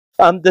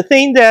The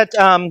thing that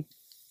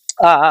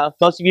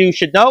most of you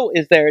should know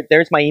is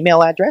there's my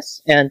email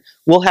address, and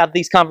we'll have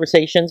these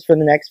conversations for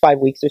the next 5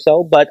 weeks or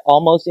so, but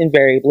almost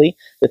invariably,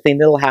 the thing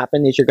that'll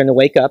happen is you're going to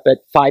wake up at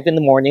 5 in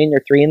the morning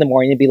or 3 in the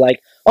morning and be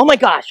like, oh my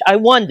gosh, I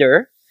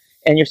wonder,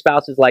 and your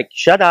spouse is like,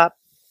 shut up,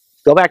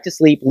 go back to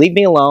sleep, leave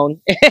me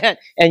alone,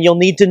 and you'll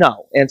need to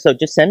know. And so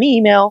just send me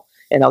email,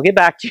 and I'll get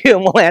back to you,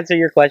 and we'll answer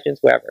your questions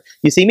wherever.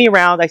 You see me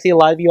around. I see a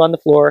lot of you on the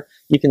floor.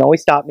 You can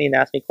always stop me and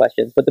ask me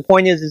questions. But the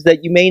point is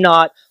that you may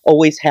not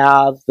always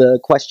have the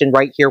question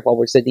right here while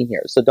we're sitting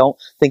here. So don't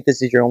think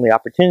this is your only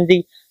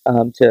opportunity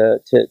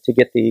to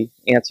get the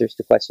answers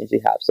to questions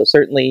you have. So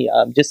certainly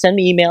just send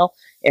me email,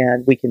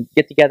 and we can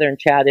get together and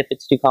chat. If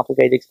it's too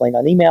complicated to explain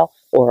on email,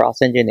 or I'll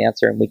send you an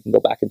answer, and we can go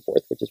back and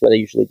forth, which is what I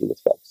usually do with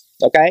folks.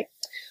 Okay?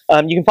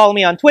 You can follow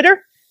me on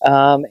Twitter.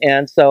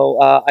 And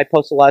so I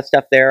post a lot of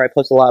stuff there. I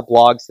post a lot of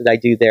blogs that I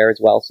do there as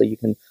well, so you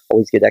can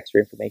always get extra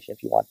information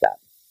if you want that.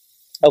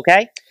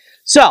 Okay?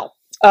 So,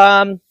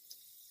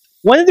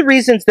 one of the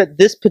reasons that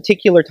this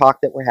particular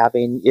talk that we're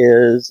having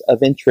is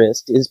of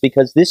interest is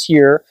because this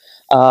year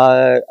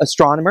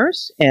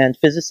astronomers and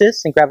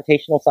physicists and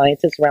gravitational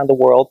scientists around the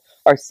world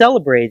are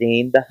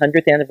celebrating the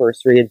 100th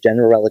anniversary of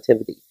general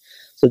relativity.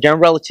 So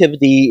general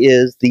relativity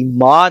is the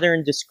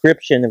modern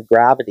description of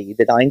gravity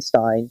that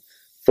Einstein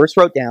first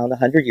wrote down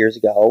 100 years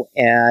ago,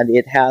 and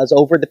it has,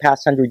 over the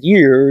past 100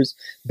 years,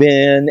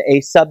 been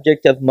a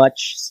subject of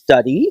much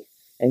study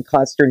and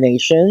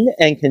consternation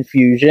and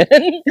confusion.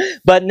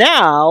 But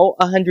now,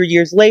 100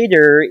 years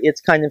later,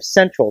 it's kind of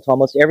central to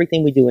almost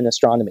everything we do in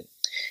astronomy.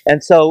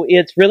 And so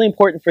it's really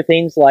important for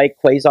things like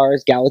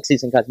quasars,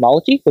 galaxies, and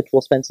cosmology, which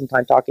we'll spend some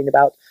time talking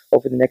about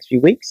over the next few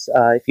weeks.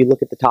 If you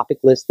look at the topic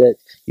list that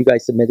you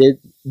guys submitted,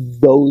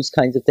 those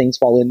kinds of things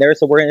fall in there.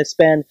 So we're going to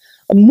spend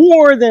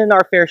more than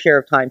our fair share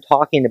of time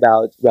talking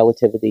about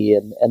relativity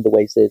and the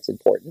ways that it's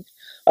important.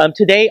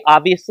 Today,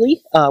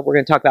 obviously, we're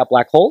going to talk about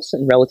black holes,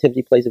 and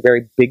relativity plays a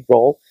very big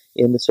role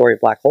in the story of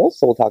black holes,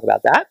 so we'll talk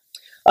about that.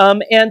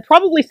 And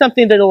probably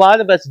something that a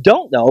lot of us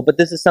don't know, but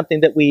this is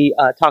something that we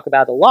talk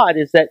about a lot,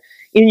 is that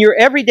in your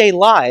everyday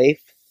life,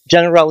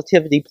 general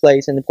relativity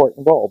plays an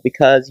important role,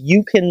 because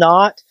you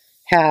cannot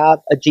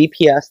have a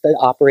GPS that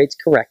operates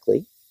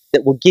correctly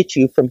that will get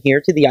you from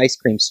here to the ice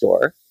cream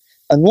store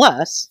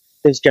unless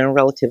there's general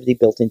relativity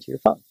built into your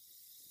phone.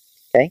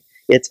 Okay?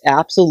 It's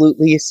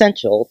absolutely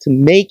essential to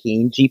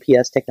making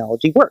GPS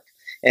technology work.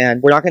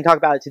 And we're not going to talk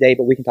about it today,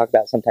 but we can talk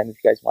about it sometime if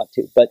you guys want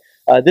to. But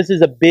this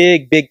is a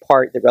big, big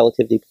part that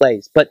relativity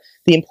plays. But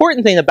the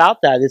important thing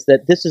about that is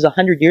that this is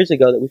 100 years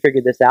ago that we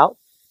figured this out,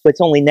 but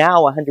it's only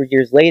now 100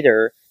 years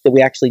later that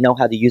we actually know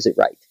how to use it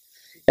right.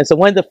 And so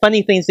one of the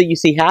funny things that you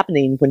see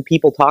happening when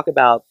people talk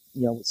about,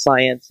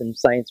 science and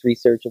science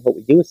research and what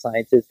we do with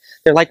science is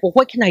they're like, well,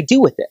 what can I do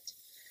with it?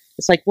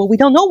 It's like, well, we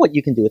don't know what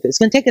you can do with it. It's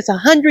going to take us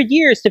 100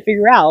 years to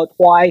figure out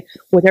why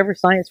whatever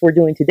science we're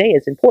doing today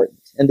is important.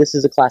 And this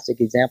is a classic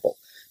example.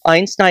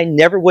 Einstein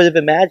never would have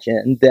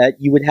imagined that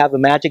you would have a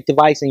magic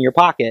device in your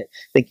pocket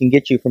that can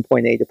get you from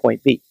point A to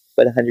point B.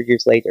 But 100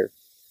 years later,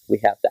 we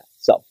have that.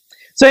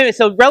 So anyway,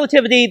 so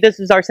relativity, this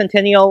is our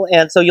centennial,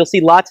 and so you'll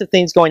see lots of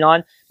things going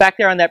on. Back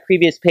there on that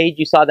previous page,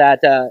 you saw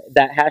that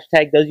that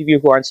hashtag. Those of you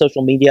who are on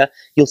social media,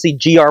 you'll see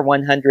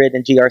GR100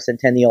 and GR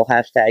Centennial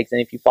hashtags, and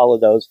if you follow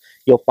those,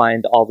 you'll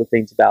find all the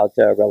things about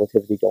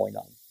relativity going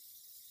on.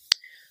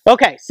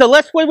 Okay, so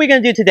what are we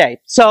going to do today?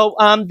 So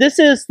this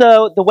is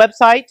the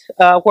website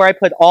where I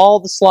put all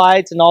the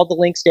slides and all the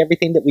links to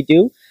everything that we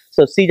do.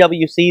 So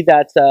CWC,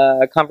 that's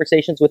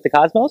Conversations with the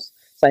Cosmos,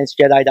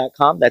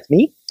 sciencejedi.com, that's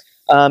me.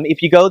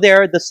 If you go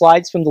there, the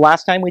slides from the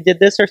last time we did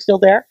this are still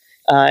there.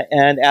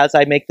 And as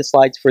I make the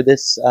slides for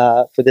this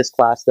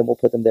class, then we'll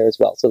put them there as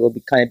well. So it'll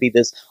kind of be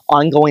this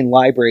ongoing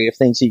library of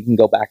things that you can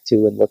go back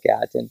to and look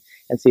at and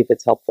see if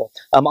it's helpful.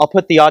 I'll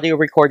put the audio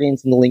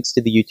recordings and the links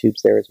to the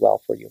YouTubes there as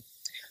well for you.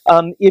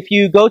 If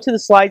you go to the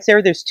slides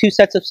there, there's two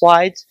sets of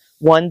slides,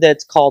 one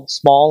that's called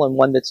small and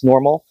one that's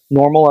normal.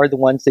 Normal are the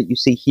ones that you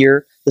see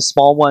here. The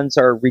small ones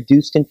are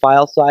reduced in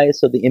file size,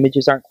 so the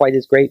images aren't quite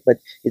as great, but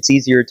it's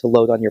easier to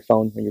load on your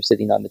phone when you're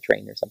sitting on the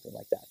train or something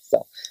like that.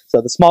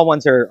 So the small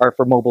ones are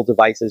for mobile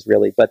devices,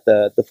 really, but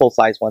the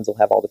full-size ones will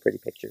have all the pretty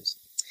pictures.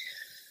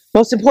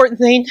 Most important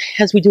thing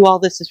as we do all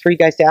this is for you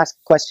guys to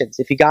ask questions.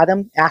 If you got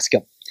them, ask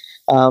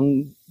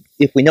them.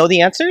 If we know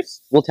the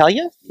answers, we'll tell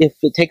you. If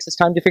it takes us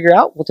time to figure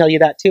out, we'll tell you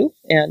that too.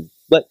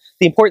 But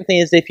the important thing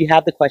is that if you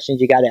have the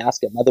questions, you got to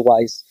ask them.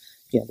 Otherwise,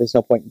 there's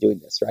no point in doing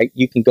this, right?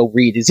 You can go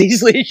read as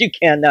easily as you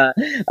can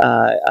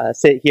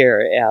sit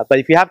here. But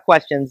if you have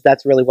questions,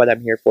 that's really what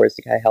I'm here for, is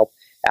to kind of help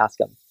ask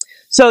them.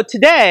 So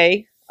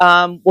today,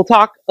 we'll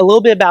talk a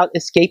little bit about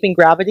escaping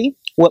gravity,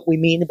 what we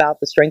mean about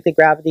the strength of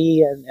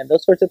gravity and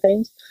those sorts of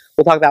things.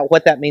 We'll talk about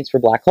what that means for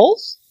black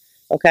holes,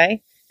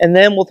 okay? And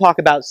then we'll talk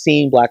about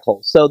seeing black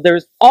holes. So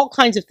there's all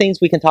kinds of things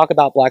we can talk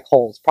about black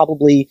holes.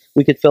 Probably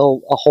we could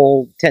fill a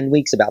whole 10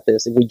 weeks about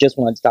this if we just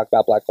wanted to talk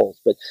about black holes.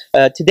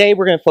 But today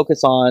we're going to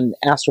focus on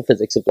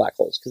astrophysics of black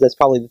holes, because that's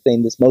probably the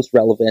thing that's most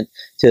relevant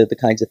to the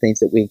kinds of things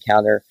that we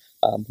encounter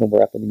when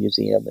we're up in the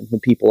museum and when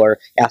people are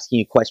asking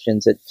you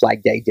questions at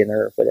Flag Day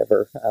dinner or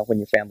whatever when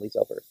your family's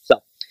over.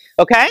 So,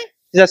 okay?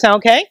 Does that sound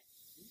okay?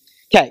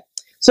 Okay.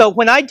 So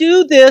when I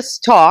do this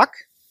talk,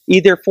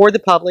 either for the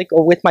public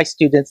or with my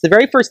students, the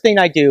very first thing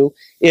I do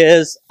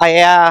is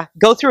I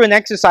go through an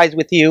exercise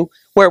with you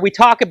where we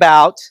talk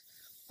about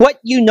what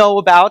you know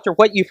about or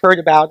what you've heard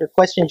about or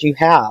questions you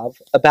have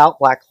about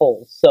black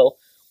holes. So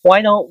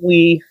why don't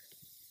we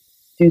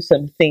do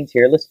some things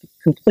here? Let's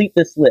complete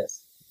this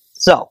list.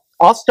 So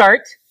I'll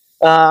start.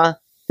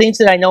 Things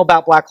that I know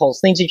about black holes,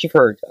 things that you've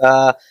heard.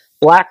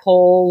 Black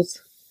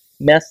holes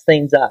mess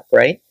things up,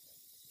 right?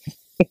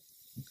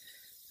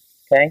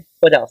 Okay,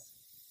 what else?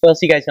 What else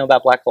do you guys know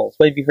about black holes?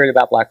 What have you heard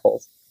about black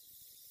holes?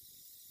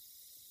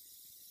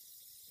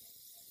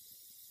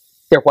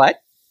 They're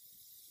what?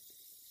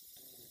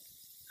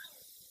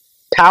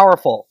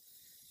 Powerful.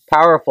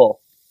 Powerful.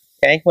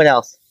 Okay, what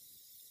else?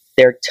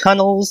 They're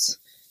tunnels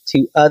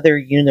to other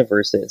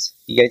universes.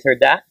 You guys heard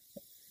that?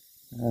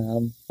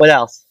 What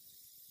else?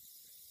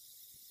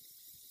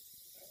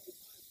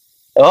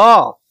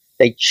 Oh,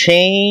 they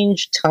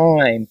change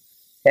time.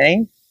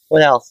 Okay,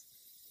 what else?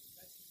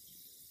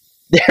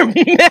 They're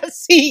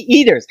messy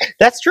eaters.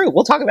 That's true.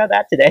 We'll talk about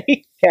that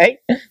today. Okay,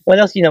 what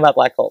else do you know about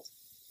black holes?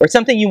 Or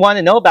something you want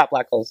to know about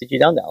black holes that you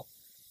don't know?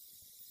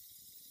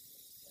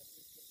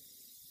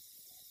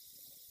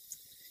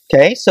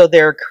 Okay, so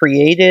they're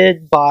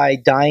created by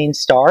dying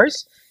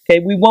stars. Okay,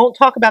 we won't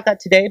talk about that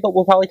today, but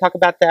we'll probably talk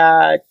about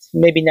that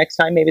maybe next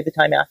time, maybe the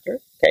time after.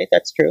 Okay,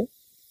 that's true.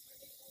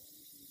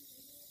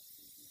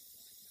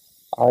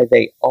 Are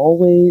they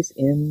always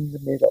in the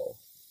middle?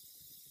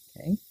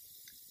 Okay.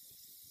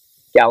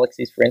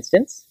 Galaxies, for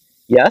instance.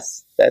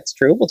 Yes, that's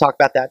true. We'll talk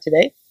about that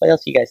today. What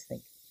else do you guys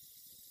think?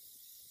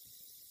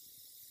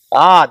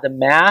 Ah, the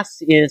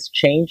mass is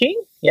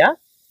changing. Yeah,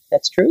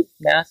 that's true.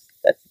 Mass,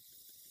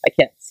 I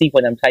can't see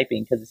what I'm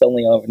typing because it's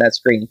only over that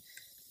screen.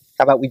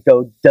 How about we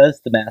go,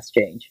 does the mass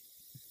change?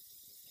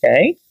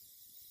 Okay.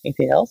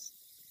 Anything else?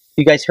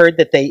 You guys heard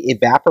that they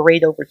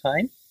evaporate over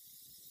time?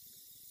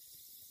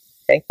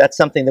 Okay, that's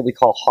something that we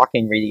call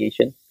Hawking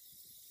radiation.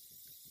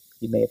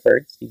 You may have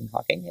heard Stephen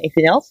Hawking.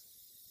 Anything else?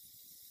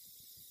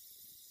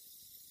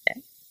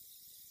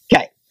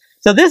 Okay,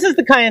 so this is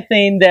the kind of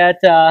thing that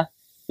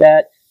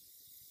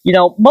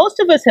most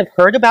of us have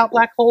heard about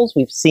black holes.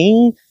 We've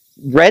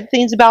read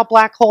things about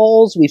black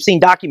holes. We've seen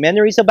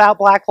documentaries about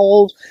black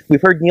holes.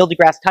 We've heard Neil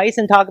deGrasse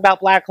Tyson talk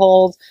about black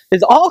holes.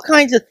 There's all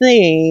kinds of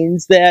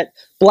things that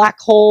black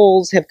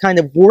holes have kind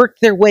of worked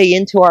their way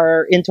into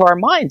our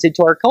minds,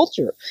 into our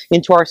culture,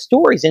 into our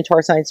stories, into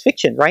our science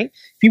fiction, right?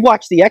 If you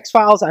watch the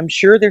X-Files, I'm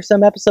sure there's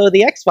some episode of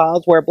the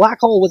X-Files where a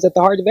black hole was at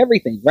the heart of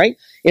everything, right?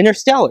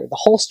 Interstellar, the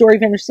whole story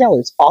of Interstellar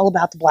is all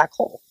about the black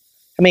hole.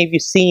 How many of you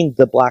seen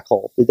The Black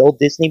Hole, the old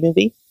Disney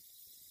movie?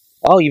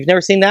 Oh, you've never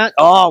seen that?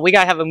 Oh, we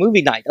gotta have a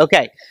movie night.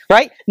 Okay,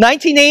 right?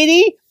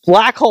 1980,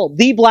 Black Hole,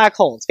 The Black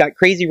Hole. It's got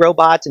crazy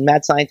robots and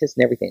mad scientists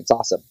and everything. It's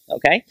awesome,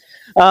 okay?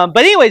 But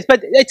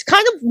it's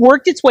kind of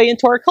worked its way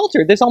into our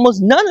culture. There's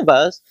almost none of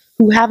us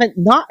who haven't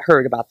not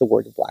heard about the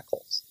word of black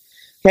holes,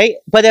 okay?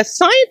 But as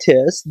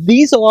scientists,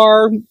 these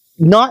are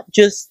not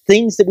just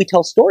things that we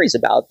tell stories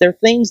about. They're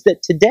things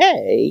that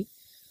today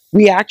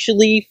we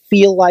actually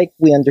feel like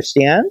we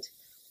understand.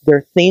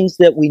 They're things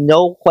that we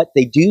know what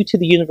they do to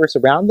the universe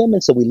around them,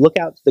 and so we look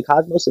out to the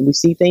cosmos and we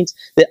see things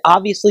that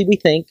obviously we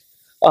think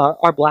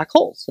are black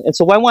holes. And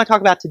so what I want to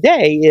talk about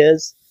today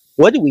is,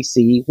 what do we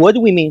see, what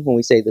do we mean when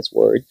we say this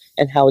word,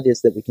 and how it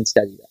is that we can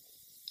study them.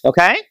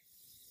 Okay?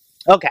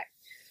 Okay.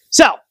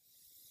 So,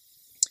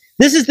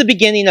 this is the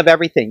beginning of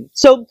everything.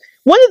 So,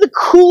 one of the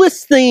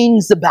coolest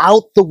things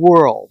about the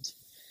world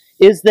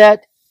is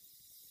that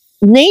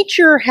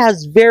nature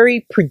has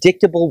very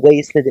predictable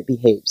ways that it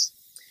behaves.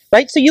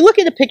 Right? So you look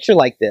at a picture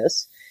like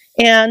this,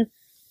 and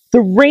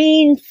the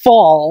rain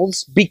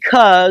falls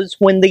because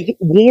when the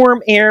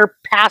warm air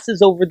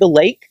passes over the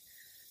lake,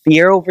 the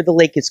air over the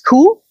lake is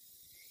cool,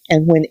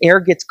 and when air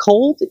gets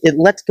cold, it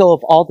lets go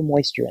of all the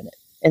moisture in it,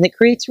 and it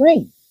creates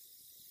rain.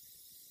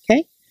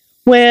 Okay?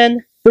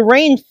 When the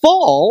rain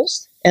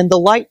falls and the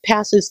light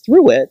passes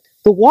through it,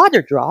 the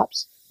water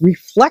drops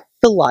reflect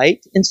the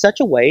light in such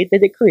a way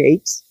that it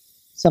creates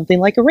something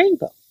like a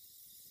rainbow.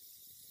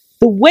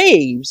 The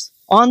waves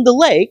on the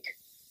lake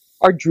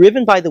are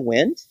driven by the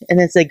wind, and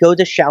as they go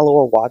to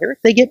shallower water,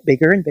 they get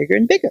bigger and bigger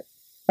and bigger,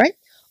 right?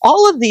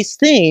 All of these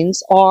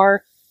things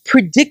are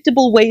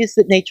predictable ways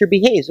that nature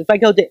behaves. If I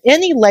go to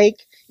any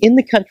lake in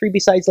the country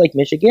besides Lake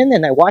Michigan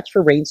and I watch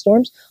for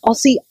rainstorms, I'll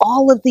see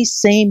all of these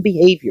same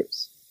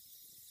behaviors.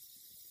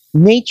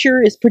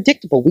 Nature is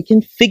predictable. We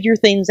can figure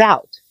things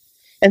out.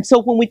 And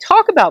so when we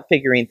talk about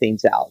figuring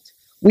things out,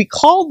 we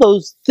call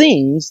those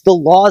things the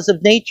laws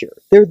of nature.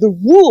 They're the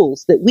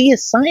rules that we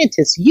as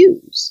scientists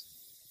use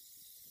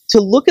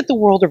to look at the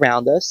world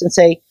around us and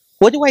say,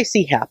 what do I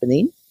see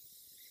happening?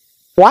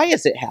 Why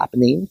is it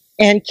happening?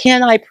 And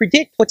can I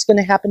predict what's going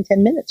to happen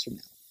 10 minutes from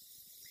now?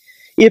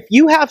 if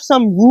you have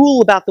some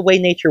rule about the way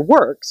nature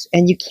works,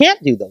 and you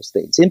can't do those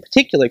things, in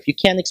particular, if you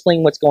can't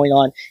explain what's going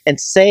on and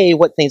say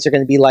what things are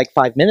going to be like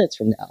 5 minutes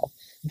from now,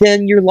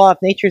 then your law of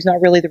nature is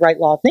not really the right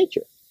law of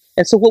nature.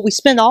 And so what we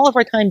spend all of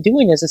our time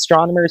doing as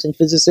astronomers and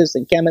physicists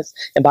and chemists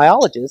and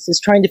biologists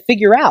is trying to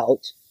figure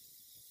out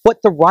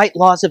what the right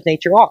laws of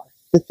nature are,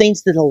 the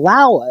things that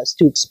allow us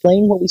to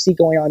explain what we see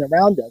going on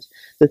around us,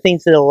 the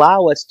things that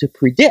allow us to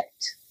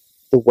predict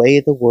the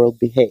way the world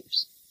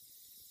behaves.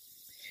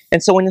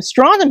 And so in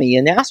astronomy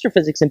and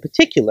astrophysics in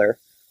particular,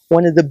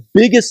 one of the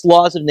biggest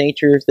laws of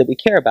nature that we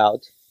care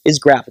about is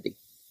gravity.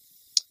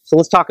 So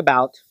let's talk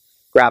about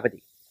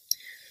gravity.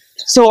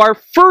 So our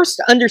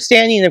first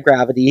understanding of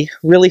gravity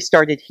really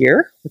started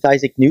here with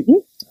Isaac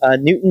Newton.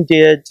 Newton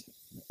did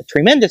a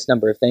tremendous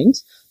number of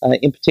things.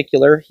 In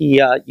particular,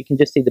 you can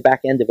just see the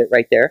back end of it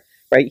right there.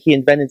 Right? He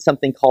invented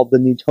something called the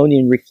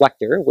Newtonian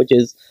reflector, which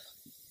is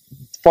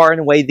far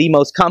and away the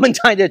most common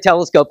kind of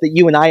telescope that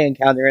you and I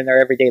encounter in our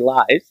everyday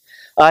lives.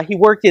 He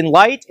worked in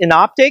light and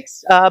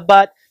optics,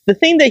 but the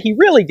thing that he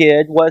really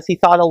did was he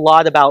thought a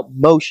lot about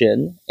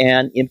motion,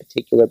 and in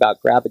particular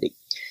about gravity.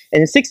 And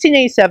in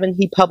 1687,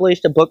 he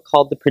published a book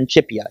called the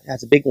Principia. It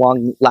has a big,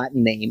 long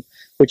Latin name,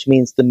 which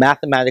means the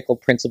mathematical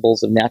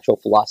principles of natural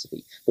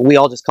philosophy. But we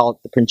all just call it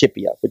the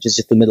Principia, which is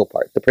just the middle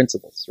part, the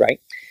principles,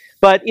 right?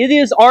 But it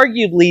is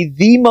arguably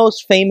the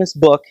most famous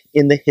book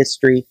in the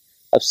history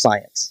of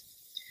science.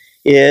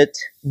 It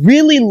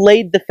really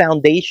laid the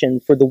foundation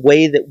for the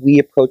way that we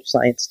approach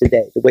science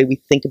today, the way we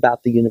think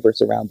about the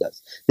universe around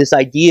us. This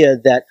idea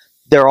that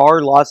there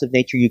are laws of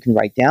nature you can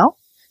write down,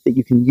 that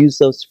you can use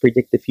those to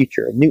predict the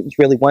future. And Newton's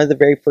really one of the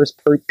very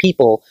first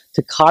people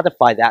to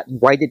codify that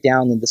and write it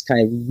down in this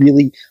kind of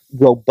really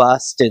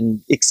robust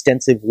and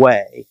extensive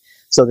way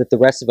so that the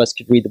rest of us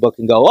could read the book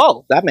and go,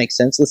 oh, that makes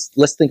sense.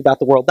 Let's think about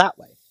the world that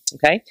way.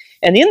 Okay?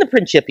 And in the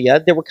Principia,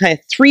 there were kind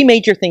of three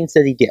major things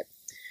that he did.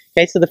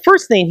 Okay, so the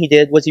first thing he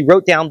did was he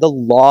wrote down the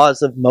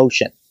laws of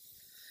motion.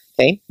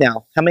 Okay,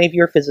 now, how many of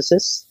you are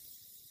physicists?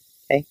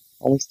 Okay,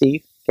 only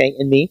Steve, okay,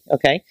 and me,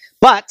 okay?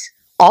 But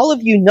all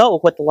of you know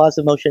what the laws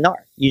of motion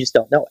are. You just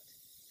don't know it.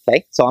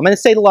 Okay, so I'm going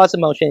to say the laws of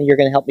motion, and you're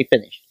going to help me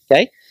finish.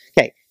 Okay,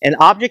 okay, an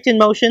object in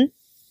motion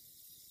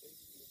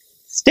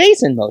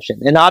stays in motion.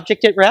 An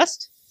object at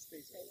rest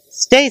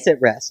stays at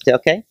rest,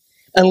 okay?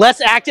 Unless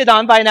acted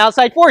on by an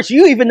outside force.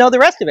 You even know the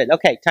rest of it.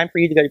 Okay, time for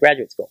you to go to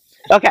graduate school.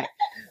 Okay,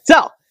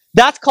 so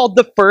that's called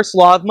the first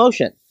law of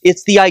motion.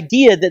 It's the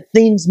idea that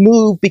things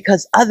move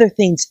because other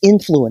things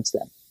influence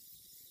them.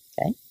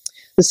 Okay?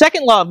 The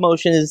second law of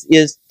motion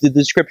is the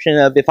description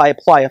of if I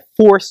apply a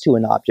force to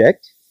an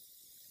object,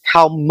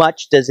 how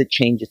much does it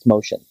change its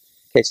motion?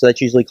 Okay, so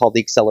that's usually called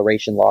the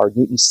acceleration law or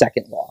Newton's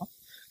second law.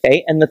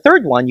 Okay, and the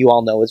third one you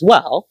all know as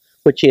well,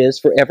 which is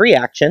for every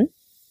action,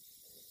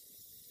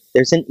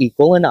 there's an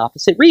equal and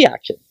opposite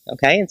reaction,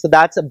 okay? And so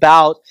that's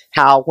about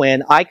how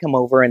when I come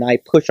over and I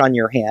push on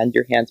your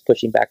hand's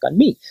pushing back on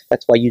me.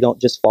 That's why you don't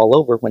just fall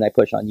over when I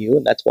push on you,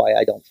 and that's why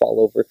I don't fall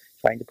over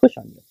trying to push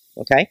on you,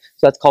 okay?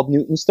 So that's called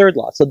Newton's third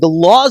law. So the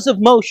laws of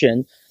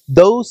motion,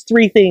 those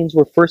three things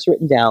were first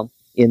written down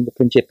in the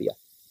Principia,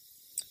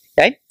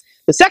 okay?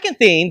 The second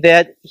thing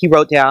that he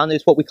wrote down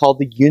is what we call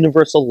the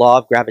universal law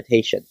of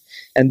gravitation.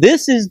 And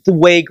this is the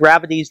way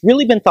gravity's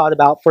really been thought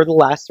about for the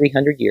last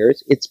 300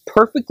 years. It's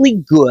perfectly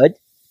good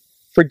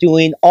for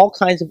doing all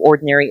kinds of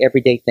ordinary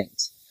everyday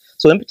things.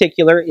 So in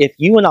particular, if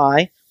you and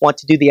I want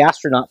to do the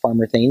astronaut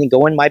farmer thing and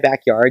go in my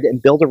backyard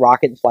and build a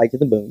rocket and fly to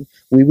the moon,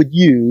 we would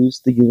use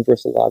the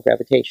universal law of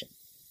gravitation.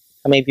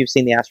 How many of you have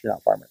seen the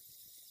astronaut farmer?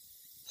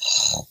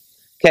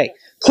 Okay.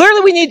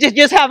 Clearly, we need to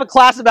just have a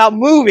class about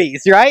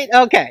movies, right?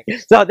 Okay.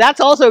 So that's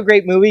also a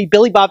great movie.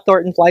 Billy Bob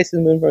Thornton flies to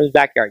the moon from his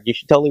backyard. You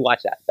should totally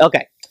watch that.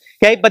 Okay.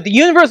 Okay, but the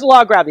universal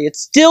law of gravity,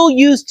 it's still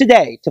used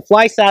today to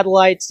fly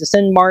satellites, to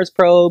send Mars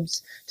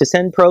probes, to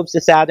send probes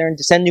to Saturn,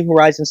 to send New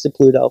Horizons to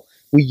Pluto.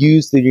 We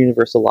use the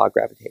universal law of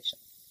gravitation.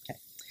 Okay.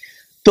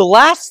 The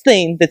last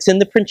thing that's in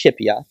the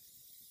Principia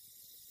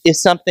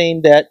is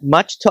something that,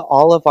 much to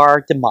all of our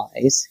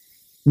demise,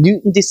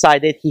 Newton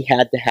decided he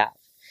had to have.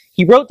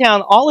 He wrote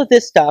down all of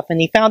this stuff,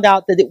 and he found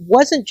out that it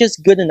wasn't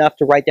just good enough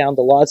to write down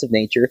the laws of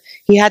nature.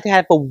 He had to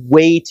have a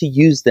way to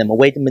use them, a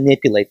way to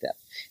manipulate them.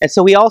 And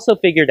so he also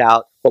figured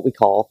out what we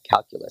call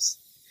calculus.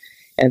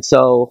 And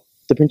so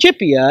the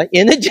Principia,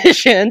 in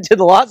addition to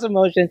the laws of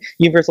motion,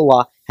 universal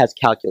law, has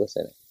calculus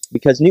in it.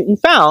 Because Newton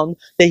found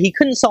that he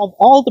couldn't solve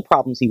all the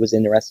problems he was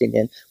interested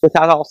in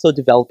without also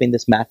developing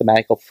this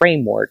mathematical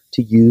framework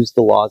to use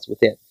the laws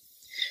within.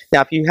 Now,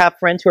 if you have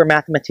friends who are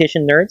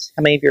mathematician nerds,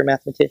 how many of you are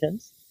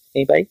mathematicians?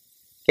 Anybody?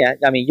 Yeah,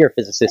 I mean, you're a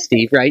physicist,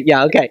 Steve, right?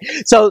 Yeah, okay.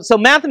 So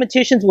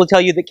mathematicians will tell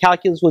you that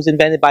calculus was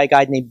invented by a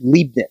guy named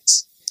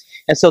Leibniz.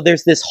 And so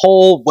there's this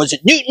whole, was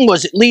it Newton,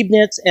 was it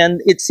Leibniz?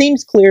 And it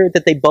seems clear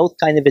that they both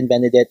kind of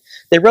invented it.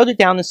 They wrote it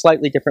down in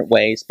slightly different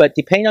ways, but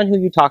depending on who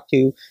you talk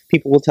to,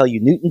 people will tell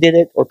you Newton did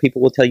it, or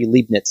people will tell you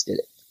Leibniz did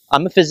it.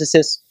 I'm a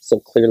physicist, so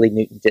clearly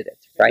Newton did it,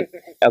 right?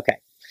 Okay.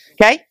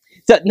 Okay?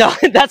 So, no,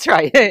 that's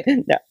right.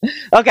 No.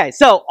 Okay,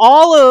 so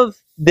all of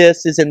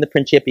this is in the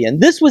Principia.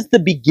 This was the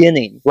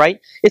beginning,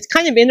 right? It's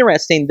kind of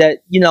interesting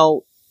that, you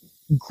know,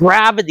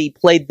 gravity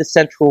played the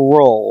central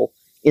role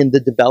in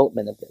the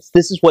development of this.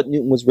 This is what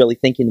Newton was really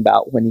thinking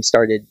about when he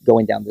started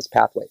going down this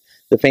pathway.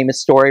 The famous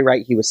story,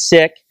 right? He was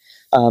sick.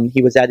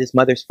 He was at his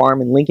mother's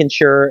farm in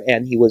Lincolnshire,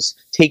 and he was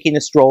taking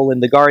a stroll in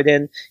the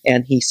garden,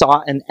 and he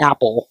saw an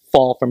apple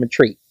fall from a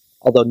tree.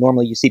 Although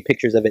normally you see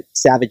pictures of it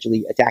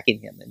savagely attacking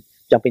him and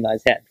jumping on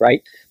his head,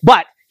 right?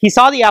 But he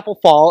saw the apple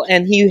fall,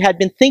 and he had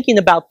been thinking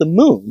about the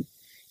moon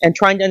and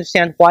trying to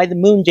understand why the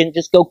moon didn't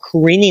just go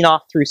careening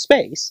off through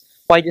space.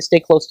 Why just stay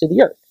close to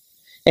the Earth?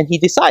 And he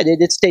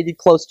decided it stayed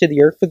close to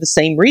the Earth for the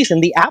same reason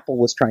the apple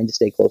was trying to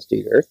stay close to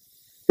the Earth,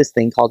 this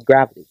thing called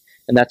gravity.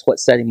 And that's what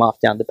set him off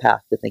down the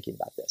path to thinking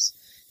about this.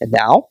 And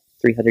now,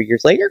 300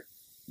 years later,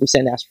 we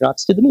send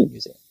astronauts to the Moon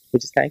Museum,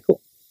 which is kind of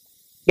cool.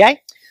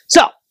 Okay?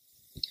 So,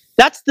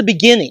 that's the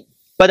beginning.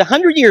 But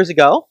 100 years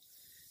ago,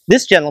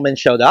 this gentleman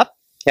showed up.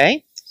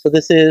 Okay? So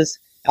this is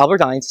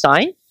Albert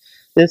Einstein.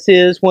 This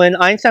is when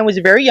Einstein was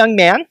a very young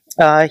man.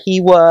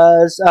 He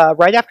was,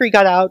 right after he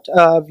got out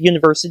of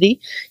university,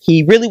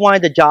 he really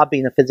wanted a job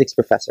being a physics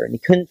professor, and he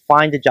couldn't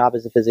find a job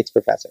as a physics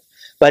professor.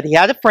 But he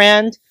had a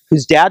friend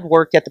whose dad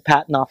worked at the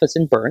patent office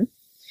in Bern,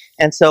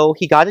 and so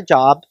he got a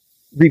job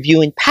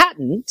reviewing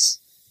patents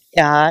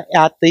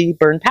at the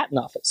Bern patent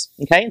office.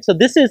 Okay, and so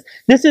this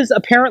is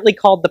apparently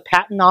called the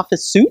patent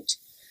office suit,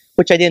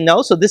 which I didn't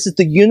know. So this is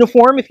the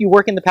uniform if you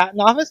work in the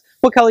patent office.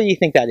 What color do you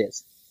think that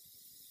is?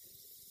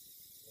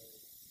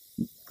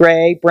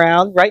 Gray,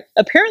 brown, right?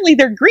 Apparently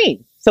they're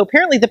green. So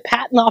apparently the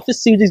patent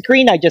office suit is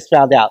green, I just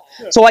found out.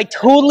 So I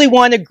totally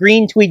want a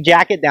green tweed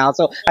jacket now,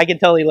 so I can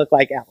totally look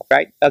like Al,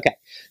 right? Okay.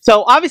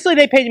 So obviously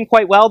they paid him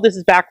quite well. This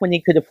is back when he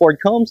could afford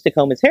combs to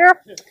comb his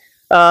hair.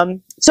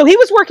 So he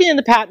was working in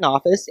the patent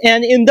office,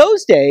 and in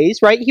those days,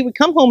 right, he would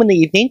come home in the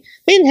evening.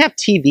 They didn't have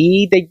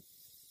TV. I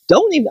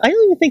don't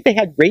even think they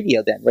had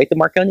radio then, right? The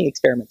Marconi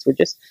experiments were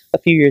just a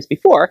few years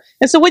before.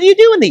 And so what do you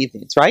do in the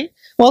evenings, right?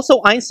 Well, so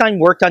Einstein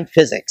worked on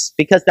physics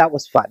because that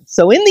was fun.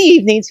 So in the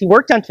evenings, he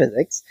worked on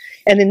physics.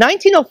 And in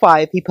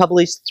 1905, he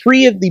published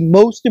 3 of the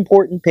most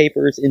important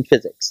papers in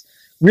physics.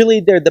 Really,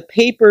 they're the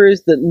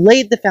papers that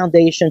laid the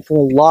foundation for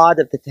a lot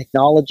of the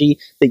technology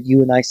that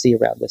you and I see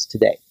around us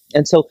today.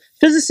 And so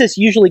physicists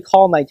usually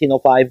call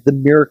 1905 the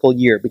miracle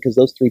year because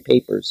those 3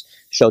 papers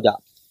showed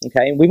up.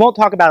 Okay, and we won't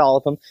talk about all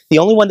of them. The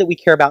only one that we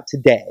care about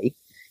today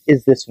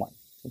is this one.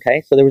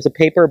 Okay, so there was a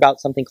paper about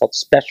something called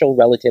special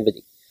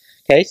relativity.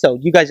 Okay, so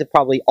you guys have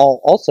probably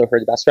all also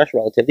heard about special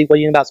relativity. What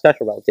do you know about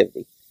special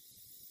relativity?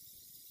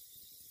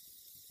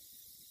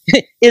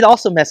 It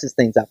also messes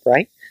things up,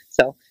 right?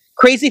 So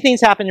crazy things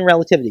happen in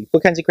relativity.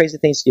 What kinds of crazy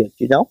things do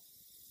you know?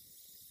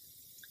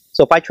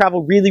 So if I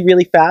travel really,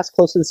 really fast,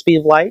 close to the speed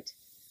of light,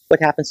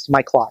 what happens to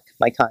my clock,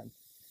 my time?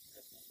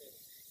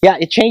 Yeah,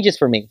 it changes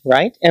for me,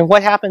 right? And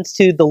what happens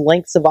to the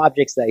lengths of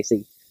objects that I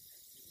see?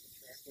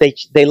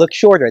 They look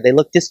shorter, they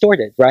look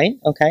distorted, right?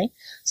 Okay,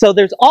 so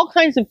there's all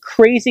kinds of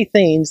crazy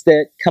things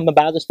that come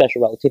about of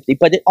special relativity,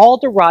 but it all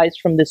derives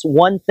from this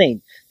one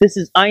thing. This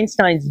is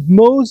Einstein's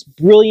most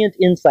brilliant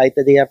insight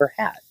that he ever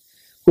had,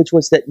 which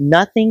was that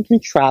nothing can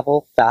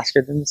travel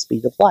faster than the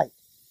speed of light.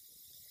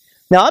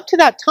 Now, up to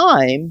that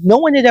time, no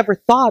one had ever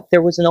thought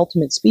there was an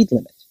ultimate speed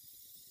limit.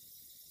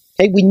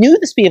 Okay, we knew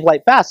the speed of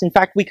light fast. In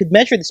fact, we could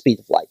measure the speed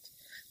of light,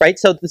 right?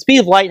 So the speed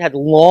of light had a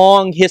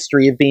long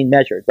history of being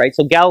measured, right?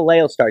 So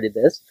Galileo started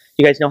this.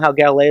 You guys know how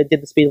Galileo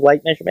did the speed of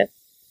light measurement?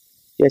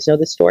 You guys know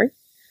this story?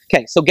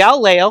 Okay, so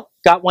Galileo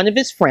got one of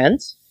his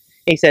friends.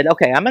 And he said,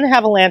 okay, I'm going to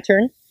have a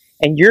lantern,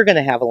 and you're going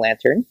to have a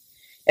lantern,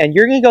 and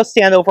you're going to go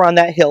stand over on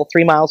that hill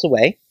 3 miles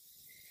away.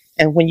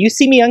 And when you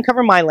see me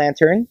uncover my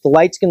lantern, the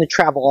light's going to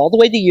travel all the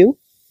way to you.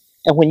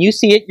 And when you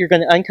see it, you're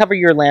going to uncover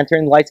your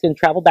lantern, the light's going to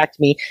travel back to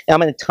me, and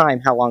I'm going to time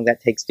how long that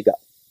takes to go.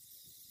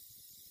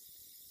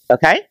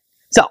 Okay?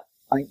 So,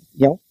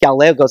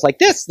 Galileo goes like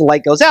this, the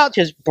light goes out,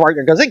 his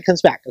partner goes in,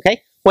 comes back,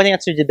 okay? What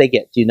answer did they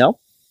get? Do you know?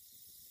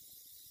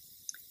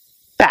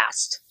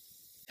 Fast.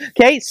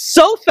 Okay?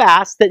 So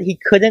fast that he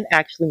couldn't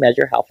actually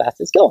measure how fast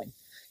it's going.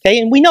 Okay?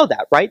 And we know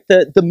that, right?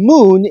 The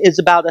moon is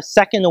about a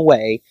second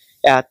away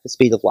at the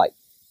speed of light.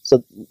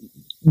 So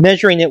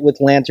measuring it with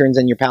lanterns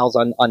and your pals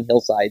on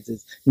hillsides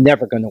is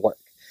never going to work,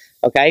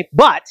 okay?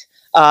 But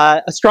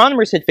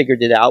astronomers had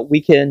figured it out. We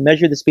can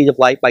measure the speed of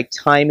light by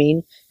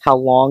timing how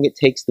long it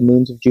takes the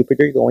moons of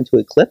Jupiter to go into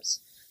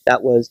eclipse.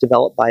 That was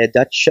developed by a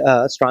Dutch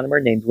astronomer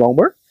named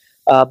Roemer.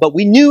 But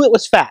we knew it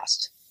was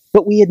fast,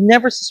 but we had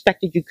never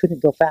suspected you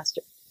couldn't go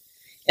faster.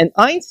 And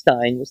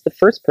Einstein was the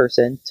first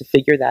person to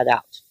figure that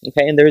out,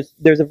 okay? And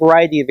there's a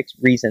variety of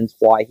reasons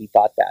why he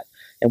thought that.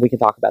 And we can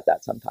talk about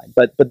that sometime.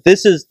 But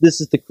this is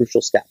the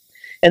crucial step.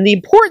 And the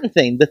important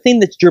thing, the thing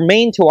that's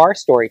germane to our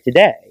story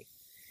today,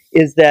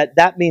 is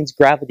that means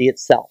gravity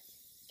itself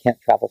can't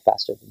travel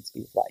faster than the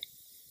speed of light.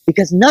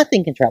 Because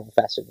nothing can travel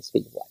faster than the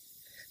speed of light.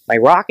 My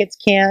rockets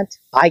can't,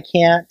 I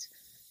can't,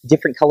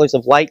 different colors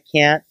of light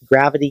can't,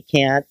 gravity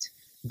can't,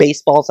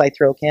 baseballs I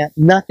throw can't.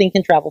 Nothing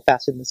can travel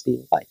faster than the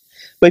speed of light.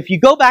 But if you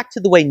go back to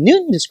the way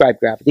Newton described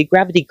gravity,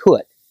 gravity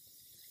could.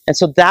 And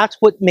so that's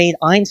what made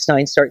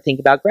Einstein start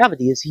thinking about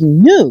gravity, is he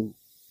knew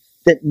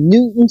that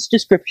Newton's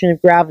description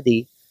of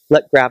gravity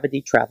let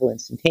gravity travel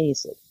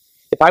instantaneously.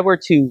 If I were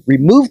to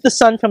remove the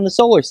sun from the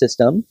solar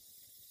system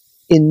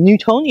in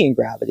Newtonian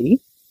gravity,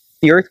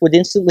 the Earth would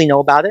instantly know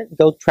about it and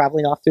go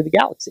traveling off through the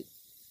galaxy.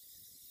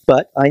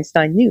 But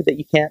Einstein knew that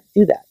you can't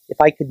do that. If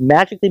I could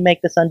magically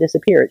make the sun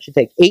disappear, it should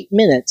take 8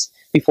 minutes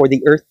before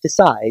the Earth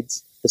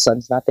decides the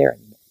sun's not there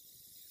anymore.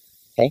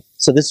 Okay?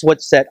 So this is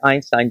what set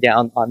Einstein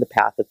down on the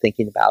path of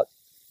thinking about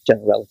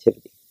general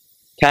relativity.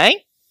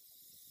 Okay?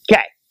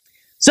 Okay.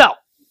 So,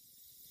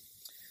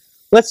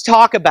 let's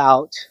talk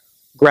about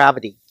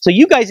gravity. So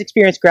you guys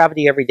experience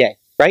gravity every day,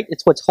 right?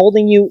 It's what's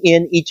holding you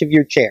in each of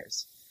your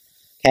chairs.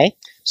 Okay?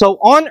 So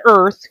on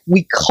Earth,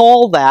 we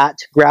call that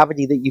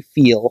gravity that you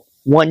feel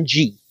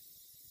 1G.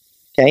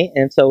 Okay?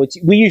 And so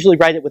we usually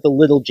write it with a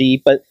little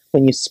g, but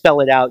when you spell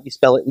it out, you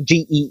spell it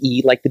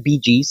G-E-E, like the Bee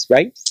Gees,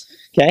 right?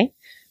 Okay?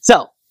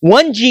 So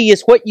 1G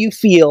is what you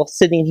feel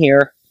sitting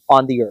here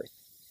on the Earth.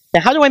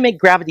 Now, how do I make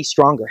gravity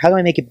stronger? How do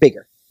I make it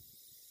bigger?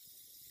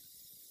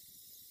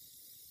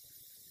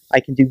 I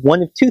can do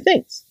one of two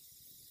things.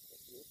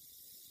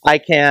 I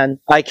can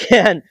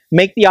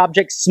make the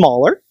object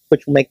smaller,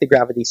 which will make the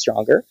gravity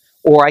stronger,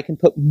 or I can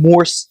put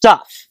more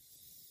stuff.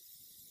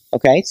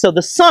 Okay, so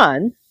the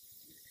sun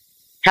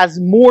has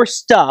more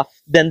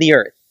stuff than the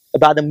Earth,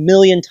 about 1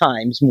 million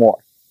times more.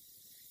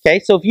 Okay,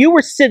 so if you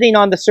were sitting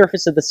on the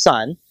surface of the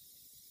sun,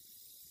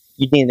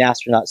 you'd need an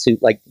astronaut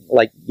suit like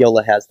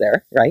Yola has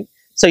there, right?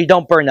 So you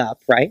don't burn up,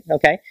 right?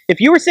 Okay, if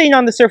you were sitting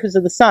on the surface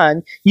of the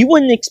sun, you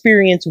wouldn't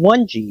experience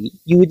 1G,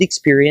 you would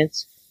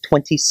experience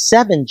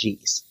 27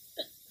 Gs.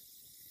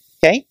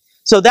 Okay,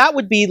 so that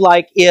would be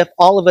like if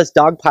all of us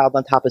dogpiled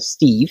on top of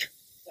Steve,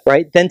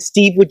 right? Then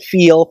Steve would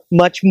feel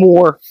much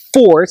more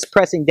force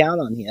pressing down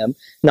on him,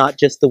 not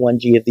just the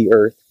 1G of the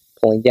Earth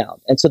pulling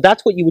down. And so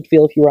that's what you would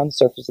feel if you were on the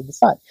surface of the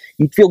sun.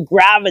 You'd feel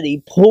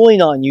gravity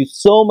pulling on you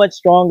so much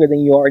stronger than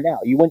you are now.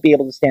 You wouldn't be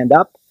able to stand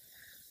up.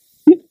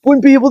 You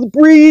wouldn't be able to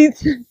breathe.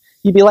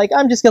 You'd be like,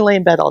 I'm just going to lay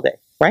in bed all day,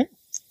 right?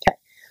 Okay.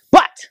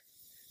 But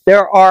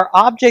there are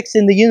objects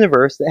in the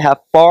universe that have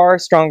far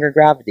stronger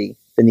gravity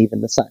than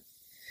even the sun.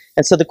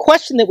 And so the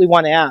question that we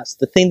want to ask,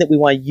 the thing that we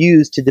want to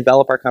use to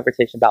develop our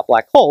conversation about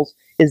black holes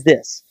is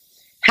this.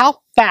 How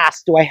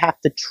fast do I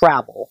have to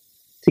travel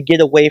to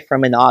get away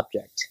from an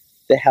object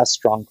that has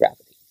strong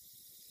gravity?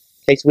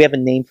 Okay, so we have a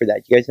name for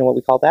that. You guys know what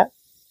we call that?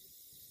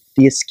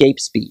 The escape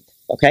speed.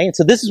 Okay, and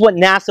so this is what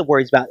NASA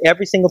worries about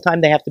every single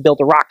time they have to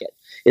build a rocket,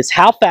 is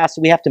how fast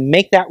do we have to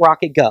make that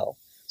rocket go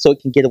so it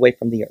can get away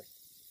from the Earth.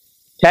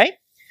 Okay,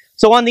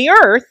 so on the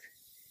Earth,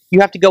 you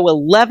have to go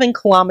 11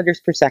 kilometers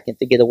per second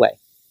to get away.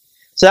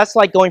 So that's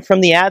like going from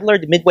the Adler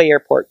to Midway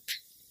Airport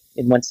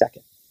in 1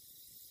 second.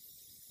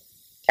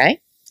 Okay?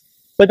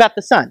 What about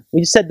the sun? We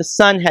just said the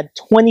sun had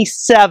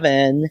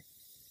 27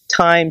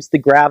 times the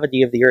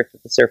gravity of the Earth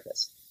at the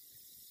surface.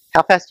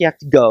 How fast do you have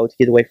to go to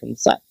get away from the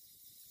sun?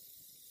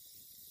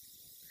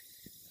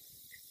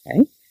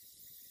 Okay?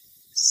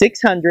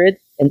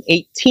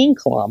 618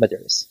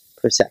 kilometers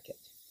per second.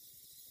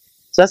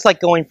 So that's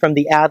like going from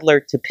the Adler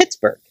to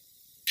Pittsburgh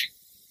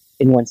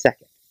in 1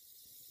 second.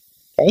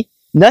 Okay?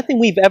 Nothing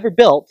we've ever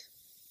built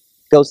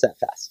goes that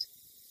fast.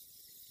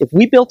 If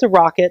we built a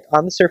rocket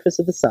on the surface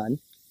of the sun,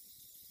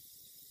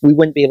 we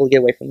wouldn't be able to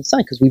get away from the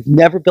sun because we've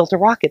never built a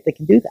rocket that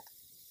can do that.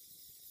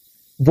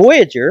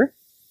 Voyager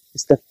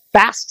is the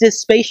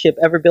fastest spaceship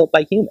ever built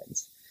by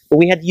humans. But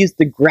we had to use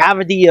the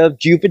gravity of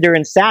Jupiter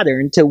and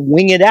Saturn to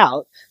wing it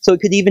out so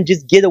it could even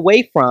just get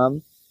away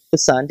from the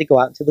sun to go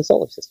out into the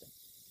solar system.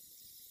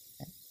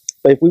 Okay?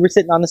 But if we were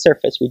sitting on the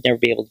surface, we'd never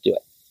be able to do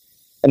it.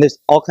 And there's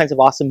all kinds of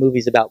awesome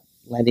movies about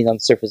landing on the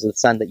surface of the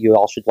sun that you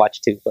all should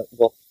watch too, but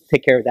we'll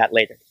take care of that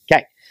later.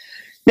 Okay.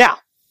 Now,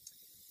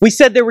 we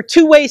said there were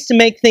two ways to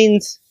make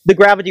the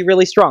gravity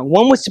really strong.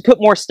 One was to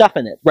put more stuff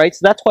in it, right?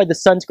 So that's why the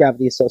sun's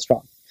gravity is so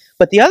strong.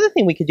 But the other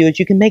thing we could do is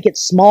you can make it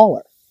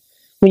smaller.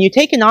 When you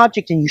take an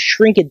object and you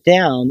shrink it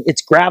down,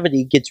 its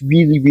gravity gets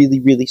really, really,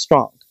 really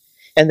strong.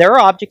 And there are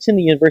objects in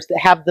the universe that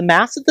have the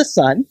mass of the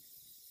sun,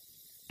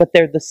 but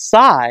they're the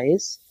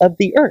size of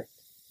the Earth.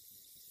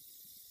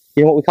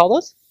 You know what we call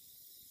those?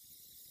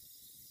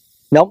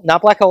 Nope,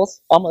 not black holes.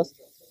 Almost.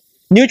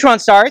 Neutron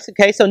stars.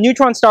 Okay, so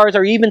neutron stars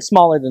are even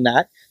smaller than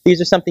that. These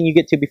are something you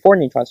get to before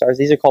neutron stars.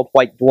 These are called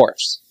white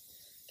dwarfs.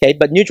 Okay,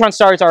 but neutron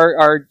stars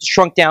are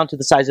shrunk down to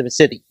the size of a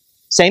city.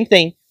 Same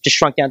thing, just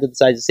shrunk down to the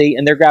size of a city,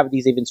 and their gravity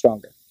is even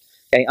stronger.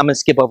 Okay, I'm going to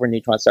skip over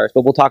neutron stars,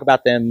 but we'll talk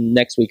about them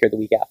next week or the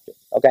week after.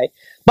 Okay,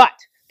 but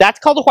that's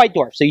called a white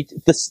dwarf. So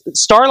the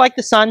star like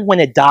the sun, when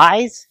it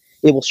dies,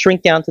 it will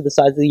shrink down to the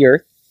size of the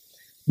Earth.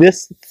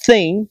 This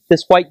thing,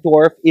 this white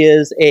dwarf,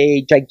 is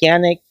a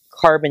gigantic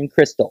carbon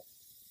crystal.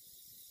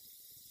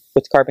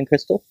 What's carbon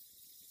crystal?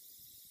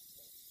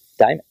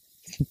 Diamond.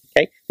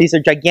 Okay, these are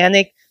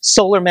gigantic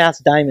solar mass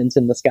diamonds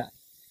in the sky.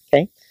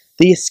 Okay,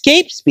 the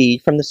escape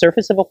speed from the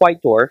surface of a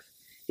white dwarf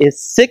is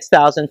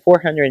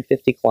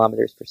 6,450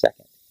 kilometers per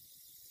second.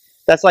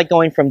 That's like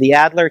going from the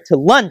Adler to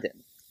London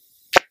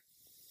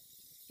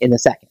in a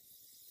second.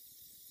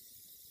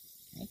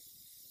 Okay.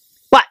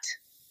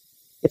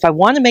 if I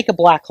want to make a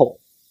black hole,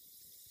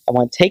 I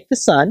want to take the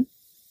sun,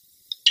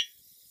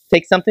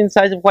 take something the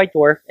size of a white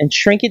dwarf, and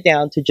shrink it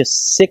down to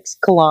just 6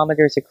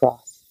 kilometers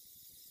across.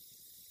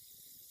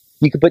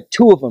 You could put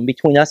 2 of them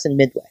between us and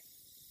Midway.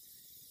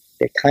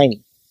 They're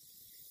tiny.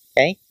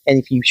 Okay? And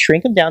if you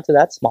shrink them down to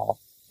that small,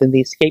 then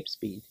the escape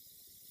speed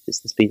is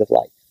the speed of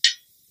light.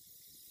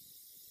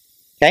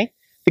 Okay?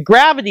 The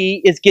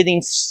gravity is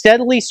getting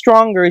steadily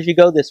stronger as you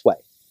go this way.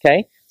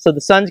 Okay? So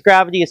the sun's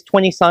gravity is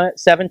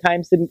 27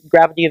 times the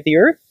gravity of the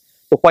Earth.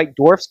 The white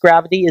dwarf's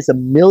gravity is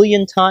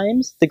 1,000,000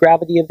 times the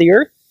gravity of the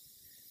Earth.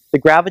 The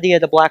gravity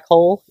at a black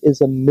hole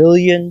is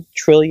 1,000,000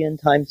 trillion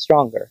times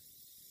stronger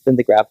than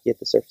the gravity at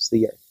the surface of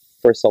the Earth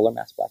for a solar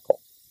mass black hole.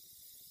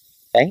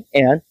 Okay?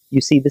 And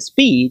you see the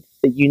speed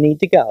that you need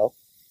to go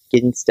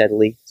getting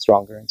steadily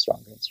stronger and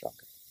stronger and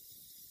stronger.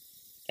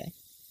 Okay?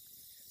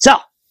 So,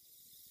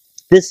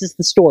 this is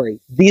the story.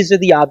 These are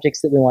the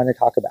objects that we want to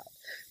talk about.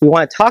 We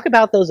want to talk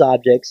about those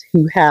objects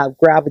who have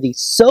gravity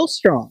so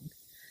strong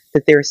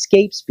that their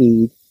escape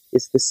speed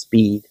is the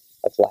speed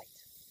of light.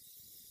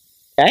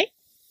 Okay?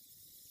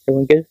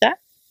 Everyone good with that?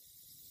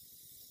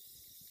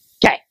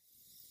 Okay.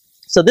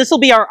 So this will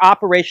be our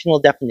operational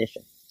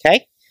definition.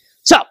 Okay?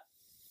 So,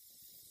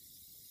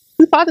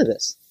 who thought of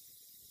this?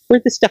 Where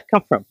did this stuff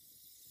come from?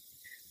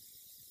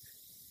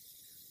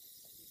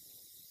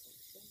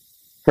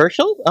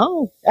 Herschel?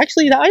 Oh,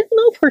 actually, I don't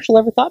know if Herschel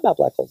ever thought about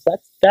black holes.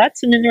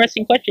 That's an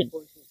interesting question.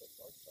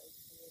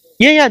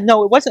 Yeah,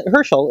 no, it wasn't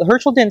Herschel.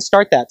 Herschel didn't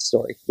start that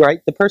story,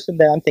 right? The person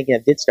that I'm thinking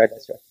of did start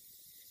that story.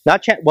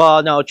 Not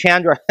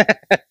Chandra.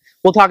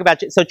 We'll talk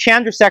about it. So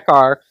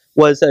Chandrasekhar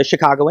was a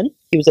Chicagoan.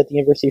 He was at the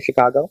University of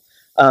Chicago.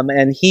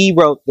 And he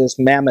wrote this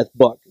mammoth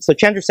book. So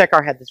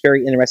Chandrasekhar had this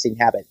very interesting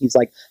habit. He's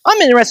like,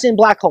 I'm interested in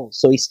black holes.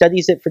 So he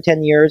studies it for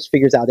 10 years,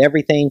 figures out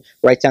everything,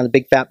 writes down a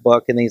big fat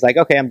book, and then he's like,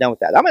 okay, I'm done with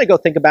that. I'm going to go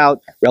think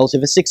about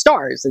relativistic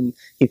stars. And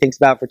he thinks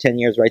about it for 10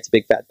 years, writes a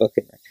big fat book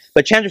in there.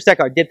 But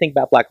Chandrasekhar did think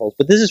about black holes.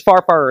 But this is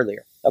far, far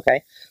earlier.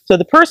 Okay? So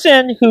the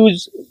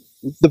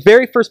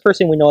very first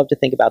person we know of to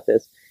think about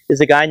this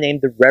is a guy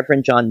named the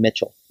Reverend John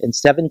Mitchell in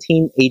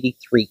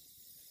 1783.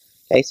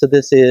 Okay, so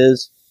this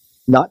is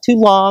not too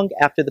long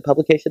after the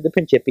publication of the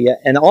Principia,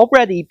 and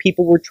already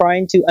people were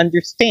trying to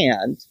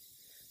understand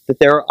that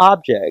there are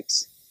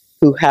objects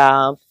who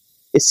have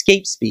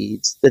escape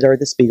speeds that are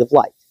the speed of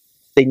light.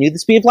 They knew the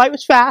speed of light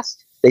was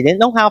fast. They didn't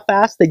know how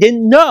fast. They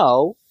didn't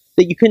know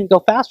that you couldn't go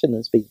faster than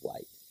the speed of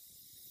light.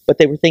 But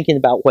they were thinking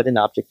about what an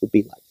object would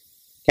be like.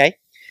 Okay?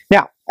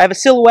 Now, I have a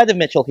silhouette of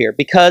Mitchell here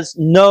because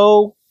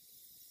no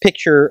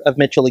picture of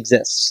Mitchell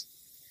exists.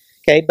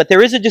 Okay? But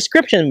there is a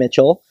description of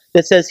Mitchell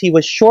that says he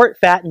was short,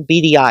 fat, and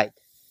beady-eyed.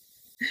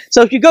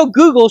 So if you go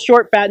Google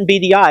short, fat, and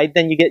beady-eyed,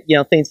 then you get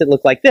things that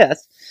look like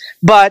this.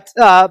 But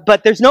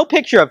there's no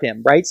picture of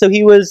him, right? So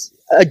he was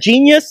a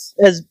genius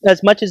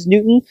as much as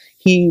Newton.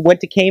 He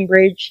went to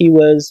Cambridge. He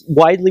was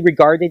widely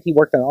regarded. He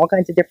worked on all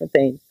kinds of different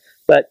things.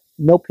 But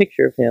no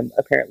picture of him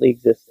apparently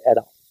exists at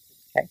all.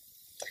 Okay?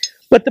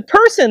 But the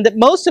person that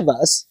most of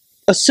us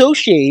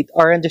associate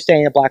our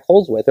understanding of black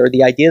holes with, or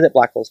the idea that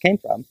black holes came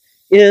from,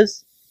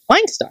 is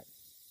Einstein.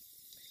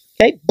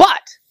 Okay?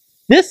 But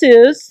this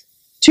is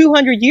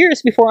 200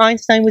 years before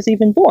Einstein was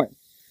even born.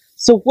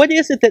 So what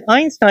is it that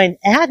Einstein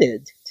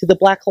added to the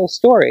black hole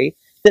story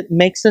that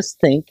makes us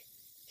think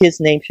his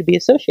name should be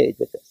associated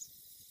with this?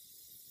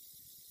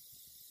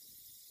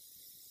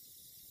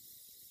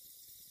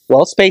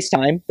 Well,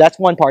 space-time, that's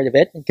one part of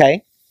it,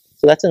 okay?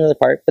 So that's another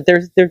part. But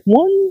there's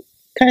one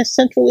kind of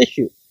central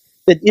issue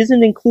that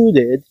isn't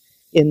included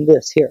in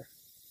this here,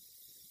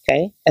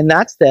 okay? And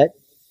that's that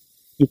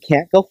you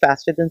can't go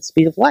faster than the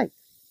speed of light.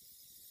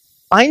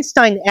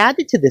 Einstein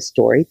added to this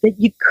story that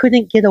you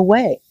couldn't get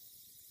away.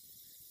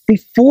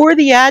 Before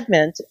the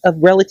advent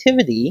of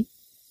relativity,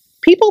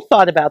 people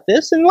thought about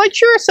this and like,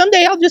 sure,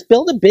 someday I'll just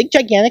build a big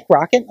gigantic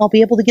rocket and I'll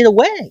be able to get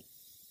away.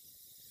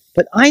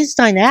 But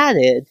Einstein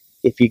added,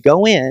 if you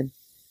go in,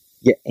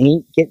 you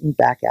ain't getting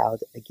back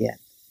out again.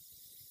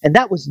 And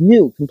that was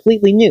new,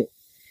 completely new.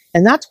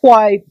 And that's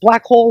why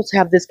black holes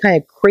have this kind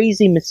of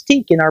crazy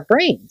mystique in our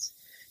brains,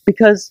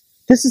 because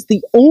this is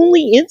the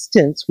only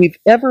instance we've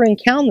ever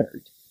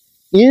encountered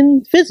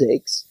in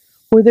physics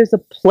where there's a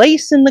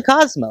place in the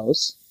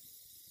cosmos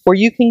where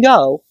you can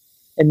go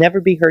and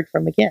never be heard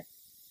from again.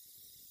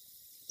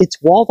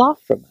 It's walled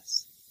off from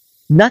us.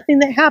 Nothing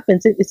that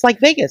happens, it's like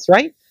Vegas,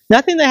 right?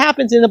 Nothing that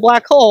happens in a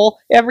black hole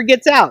ever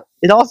gets out.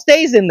 It all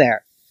stays in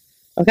there.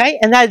 Okay?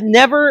 And that had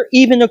never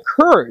even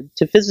occurred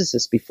to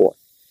physicists before.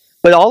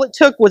 But all it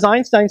took was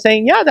Einstein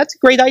saying, yeah, that's a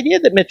great idea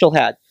that Mitchell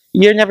had.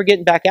 You're never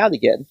getting back out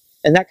again.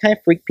 And that kind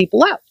of freaked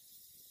people out.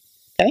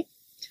 Okay?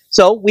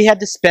 So we had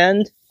to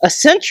spend a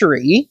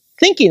century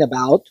thinking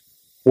about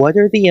what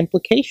are the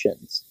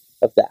implications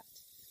of that?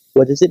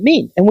 What does it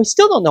mean? And we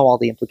still don't know all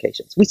the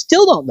implications. We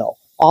still don't know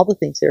all the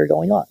things that are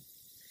going on.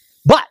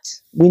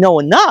 But we know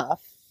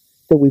enough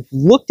that we've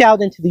looked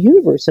out into the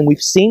universe and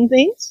we've seen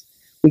things.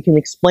 We can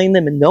explain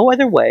them in no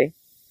other way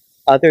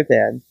other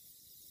than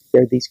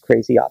there are these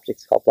crazy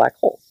objects called black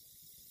holes.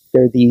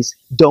 There are these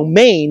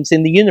domains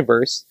in the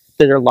universe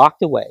that are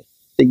locked away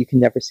that you can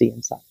never see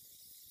inside.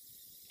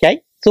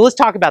 Okay, so let's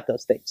talk about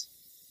those things.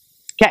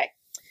 Okay,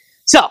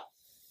 so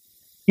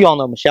you all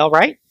know Michelle,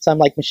 right? So I'm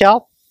like,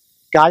 Michelle,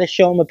 got to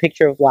show him a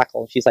picture of a black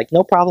hole. She's like,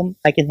 no problem,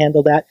 I can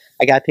handle that.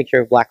 I got a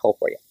picture of a black hole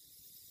for you.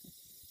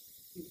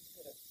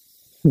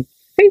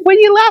 Hey, what are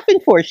you laughing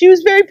for? She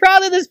was very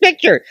proud of this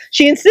picture.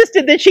 She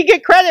insisted that she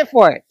get credit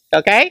for it,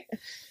 okay?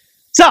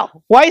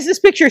 So, why is this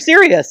picture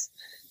serious?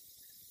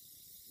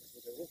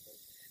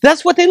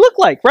 That's what they look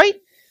like, right?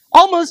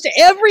 Almost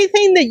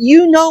everything that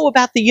you know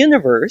about the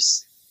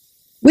universe,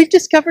 we've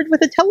discovered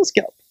with a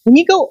telescope. When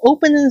you go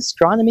open an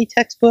astronomy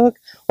textbook,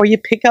 or you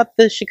pick up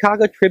the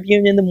Chicago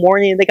Tribune in the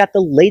morning, and they got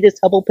the latest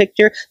Hubble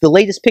picture, the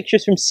latest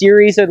pictures from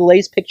Ceres, or the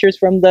latest pictures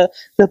from the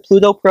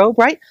Pluto probe,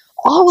 right?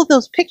 All of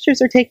those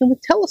pictures are taken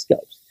with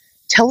telescopes.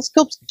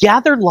 Telescopes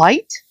gather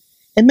light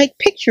and make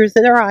pictures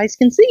that our eyes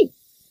can see.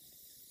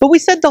 But we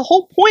said the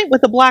whole point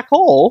with a black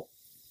hole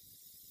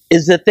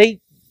is that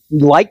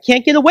light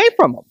can't get away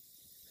from them.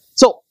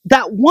 So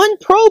that one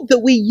probe that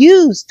we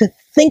use to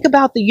think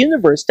about the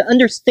universe, to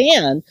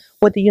understand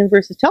what the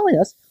universe is telling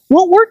us,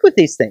 won't work with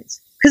these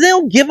things because they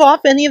don't give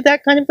off any of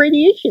that kind of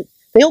radiation.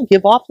 They don't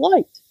give off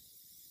light.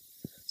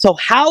 So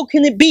how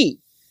can it be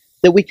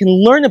that we can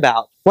learn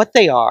about what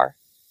they are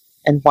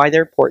and why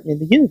they're important in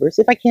the universe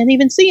if I can't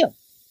even see them?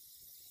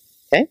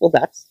 Okay, well,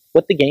 that's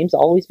what the game's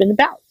always been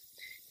about.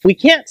 If we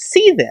can't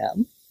see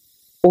them,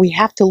 what we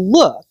have to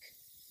look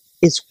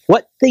is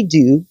what they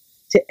do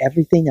to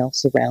everything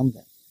else around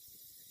them,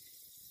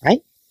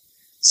 right?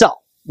 So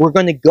we're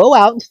going to go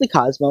out into the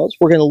cosmos,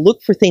 we're going to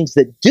look for things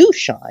that do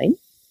shine,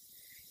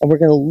 and we're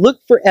going to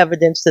look for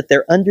evidence that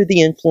they're under the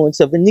influence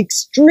of an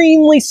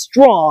extremely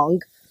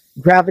strong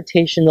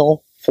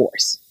gravitational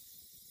force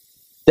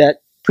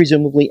that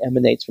presumably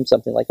emanates from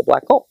something like a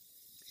black hole.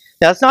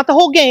 Now, it's not the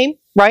whole game,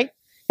 right?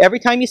 Every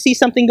time you see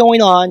something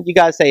going on, you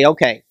got to say,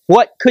 okay,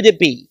 what could it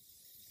be?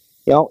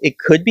 You know, it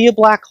could be a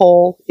black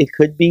hole, it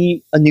could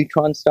be a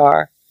neutron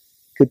star,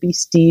 it could be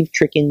Steve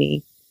tricking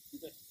me,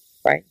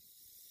 right?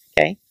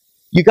 Okay?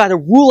 You got to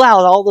rule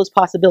out all those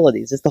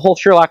possibilities. It's the whole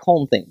Sherlock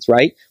Holmes things,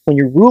 right? When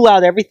you rule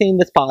out everything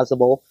that's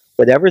possible,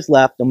 whatever's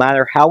left, no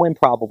matter how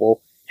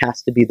improbable,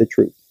 has to be the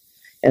truth.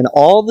 And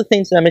all the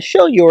things that I'm going to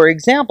show you are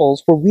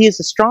examples where we as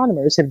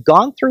astronomers have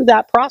gone through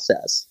that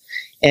process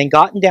and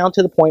gotten down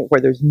to the point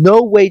where there's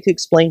no way to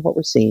explain what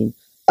we're seeing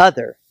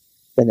other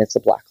than it's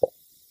a black hole.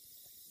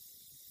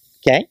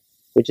 Okay?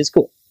 Which is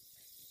cool.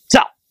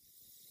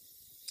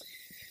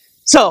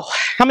 So,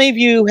 how many of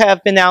you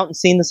have been out and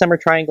seen the Summer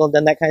Triangle and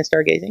done that kind of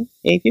stargazing?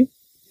 Any of you?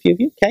 A few of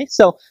you? Okay,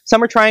 so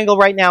Summer Triangle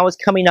right now is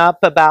coming up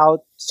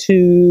about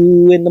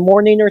 2 in the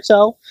morning or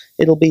so.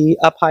 It'll be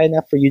up high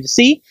enough for you to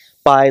see.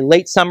 By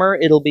late summer,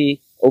 it'll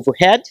be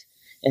overhead,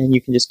 and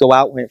you can just go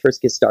out when it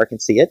first gets dark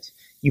and see it.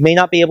 You may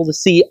not be able to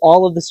see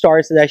all of the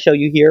stars that I show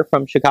you here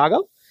from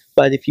Chicago,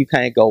 but if you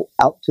kind of go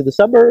out to the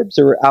suburbs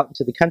or out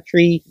into the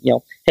country, you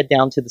know, head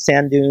down to the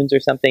sand dunes or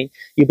something,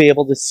 you'll be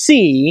able to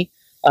see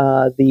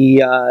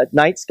the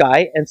night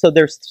sky. And so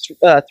there's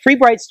 3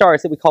 bright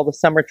stars that we call the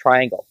Summer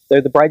Triangle.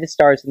 They're the brightest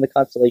stars in the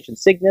constellation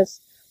Cygnus,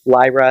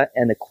 Lyra,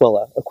 and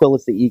Aquila. Aquila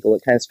is the eagle.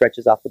 It kind of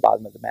stretches off the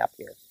bottom of the map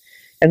here.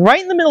 And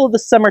right in the middle of the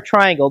Summer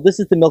Triangle, this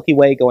is the Milky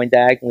Way going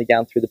diagonally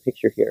down through the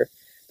picture here.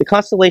 The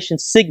constellation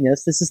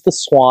Cygnus, this is the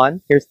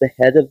swan. Here's the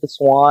head of the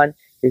swan.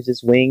 Here's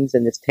his wings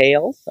and his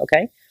tails,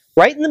 okay?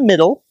 Right in the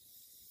middle,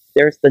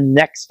 there's the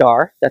next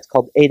star. That's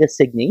called Eta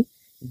Cygni.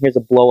 And here's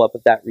a blow-up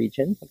of that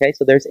region, okay?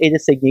 So there's Eta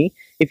Cygni.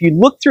 If you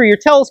look through your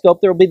telescope,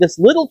 there will be this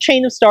little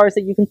chain of stars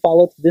that you can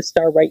follow to this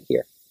star right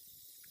here,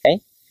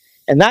 okay?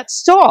 And that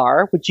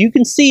star, which you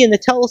can see in the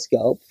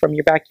telescope from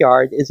your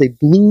backyard, is a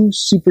blue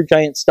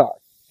supergiant star.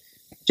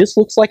 It just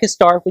looks like a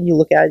star when you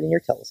look at it in your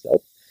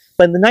telescope.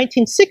 But in the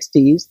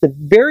 1960s, the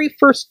very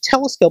first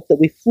telescope that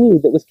we flew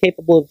that was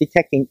capable of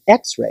detecting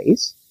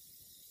X-rays,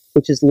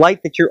 which is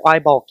light that your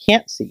eyeball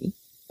can't see,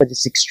 but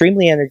it's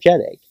extremely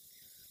energetic,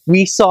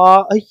 we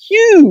saw a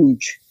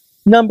huge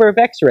number of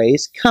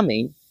X-rays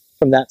coming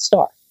from that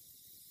star.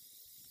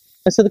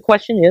 And so the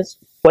question is,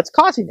 what's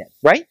causing it,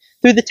 right?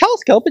 Through the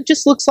telescope, it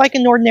just looks like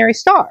an ordinary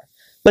star.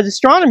 But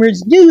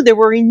astronomers knew there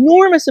were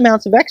enormous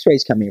amounts of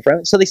X-rays coming from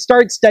it, so they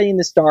started studying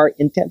the star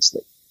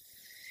intensely.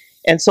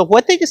 And so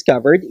what they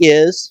discovered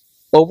is,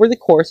 over the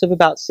course of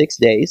about 6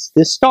 days,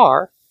 this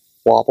star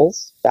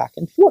wobbles back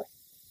and forth.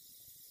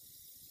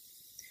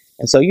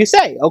 And so you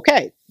say,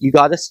 okay, you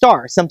got a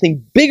star,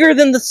 something bigger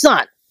than the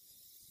sun,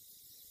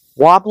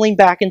 wobbling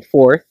back and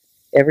forth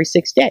every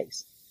 6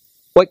 days.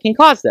 What can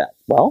cause that?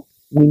 Well,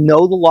 we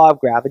know the law of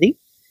gravity.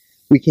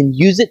 We can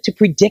use it to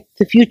predict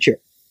the future.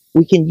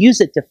 We can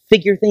use it to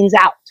figure things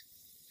out.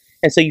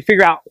 And so you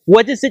figure out,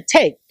 what does it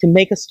take to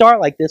make a star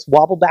like this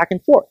wobble back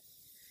and forth?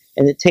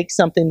 And it takes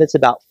something that's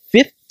about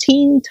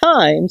 15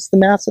 times the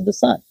mass of the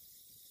sun.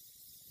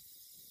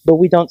 But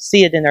we don't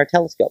see it in our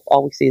telescope.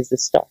 All we see is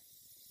this star.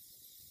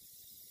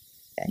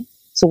 Okay?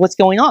 So what's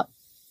going on?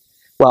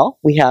 Well,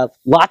 we have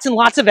lots and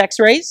lots of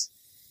X-rays,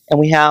 and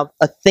we have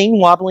a thing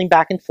wobbling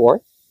back and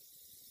forth.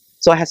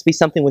 So it has to be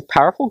something with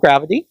powerful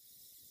gravity,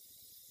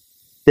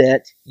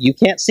 that you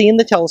can't see in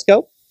the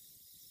telescope,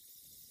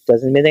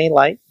 doesn't emit any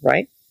light,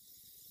 right?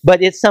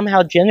 But it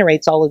somehow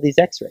generates all of these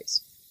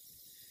X-rays.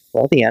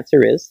 Well, the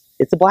answer is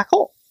it's a black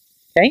hole.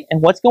 Okay,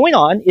 and what's going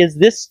on is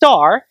this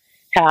star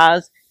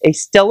has a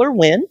stellar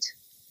wind.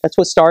 That's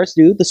what stars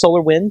do, the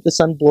solar wind, the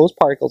sun blows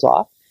particles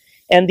off.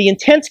 And the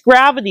intense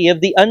gravity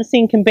of the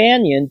unseen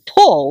companion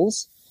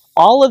pulls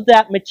all of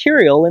that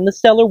material in the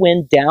stellar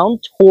wind down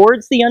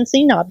towards the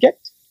unseen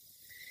object.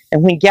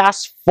 And when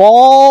gas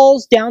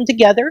falls down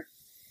together,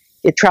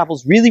 it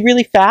travels really,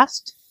 really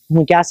fast. And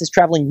when gas is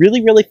traveling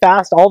really, really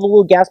fast, all the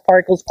little gas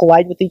particles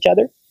collide with each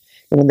other.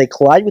 And when they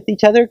collide with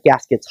each other,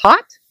 gas gets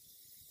hot.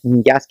 And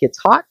when gas gets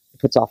hot,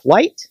 it puts off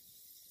light.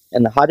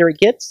 And the hotter it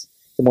gets,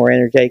 the more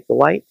energetic the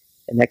light.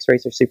 And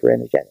X-rays are super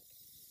energetic.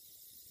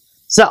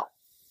 So,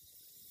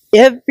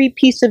 every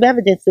piece of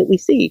evidence that we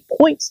see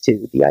points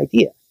to the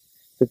idea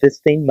that this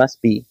thing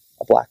must be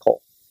a black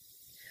hole.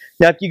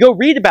 Now, if you go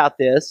read about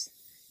this,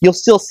 you'll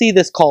still see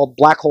this called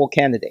black hole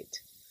candidate.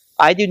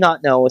 I do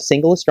not know a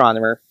single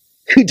astronomer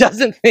who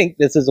doesn't think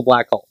this is a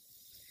black hole.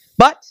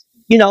 But,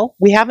 you know,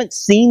 we haven't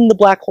seen the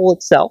black hole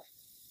itself,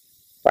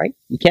 right?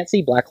 You can't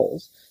see black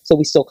holes, so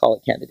we still call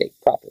it candidate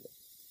properly.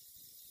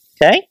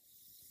 Okay?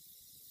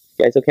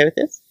 You guys okay with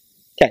this?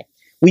 Okay.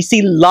 We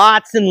see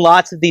lots and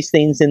lots of these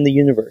things in the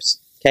universe.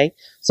 Okay?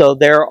 So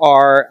there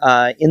are,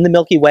 in the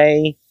Milky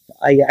Way,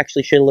 I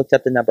actually should have looked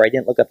up the number. I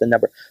didn't look up the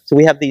number. So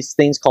we have these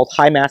things called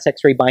high mass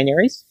X-ray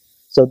binaries.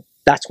 So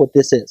that's what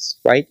this is,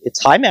 right?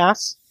 It's high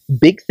mass,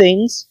 big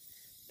things.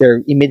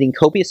 They're emitting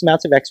copious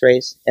amounts of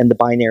X-rays, and the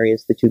binary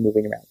is the two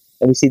moving around.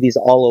 And we see these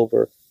all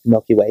over the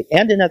Milky Way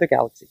and in other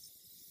galaxies.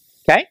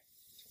 Okay?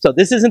 So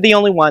this isn't the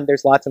only one.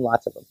 There's lots and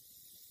lots of them.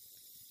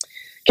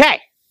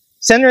 Okay.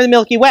 Center of the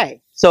Milky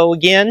Way. So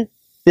again,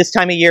 this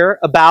time of year,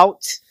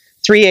 about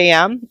 3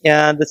 a.m.,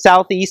 and the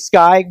southeast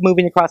sky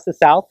moving across the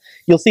south,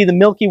 you'll see the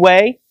Milky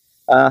Way,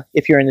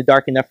 if you're in a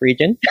dark enough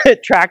region,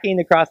 tracking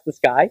across the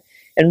sky.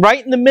 And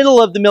right in the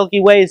middle of the Milky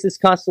Way is this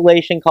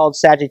constellation called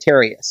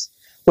Sagittarius,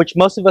 which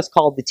most of us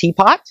call the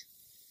teapot,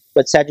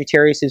 but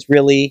Sagittarius is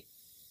really,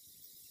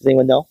 does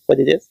anyone know what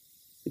it is?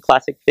 The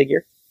classic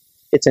figure?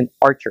 It's an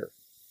archer.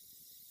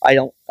 I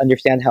don't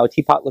understand how a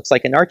teapot looks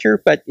like an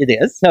archer, but it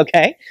is,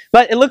 okay?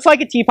 But it looks like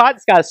a teapot.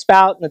 It's got a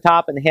spout in the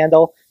top and a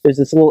handle. There's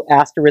this little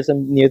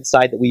asterism near the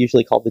side that we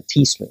usually call the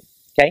teaspoon,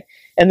 okay?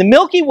 And the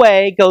Milky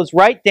Way goes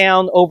right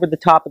down over the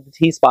top of the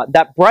T-spot.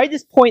 That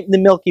brightest point in the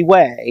Milky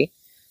Way,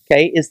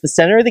 okay, is the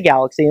center of the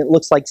galaxy, and it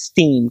looks like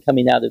steam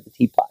coming out of the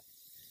teapot,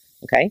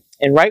 okay?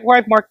 And right where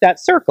I've marked that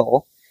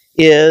circle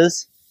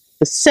is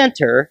the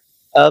center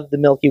of the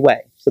Milky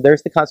Way. So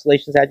there's the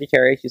constellation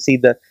Sagittarius. You see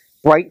the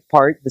bright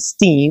part, the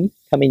steam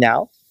coming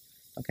out,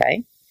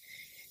 okay?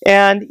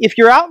 And if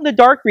you're out in the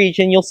dark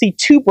region, you'll see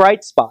two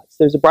bright spots.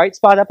 There's a bright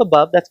spot up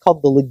above, that's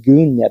called the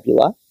Lagoon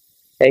Nebula,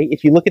 okay?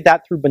 If you look at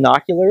that through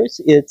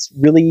binoculars, it's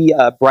really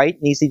bright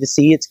and easy to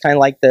see. It's kind of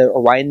like the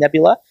Orion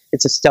Nebula.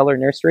 It's a stellar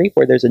nursery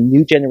where there's a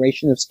new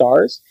generation of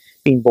stars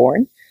being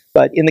born.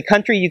 But in the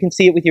country, you can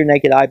see it with your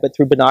naked eye, but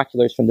through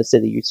binoculars from the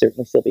city, you'd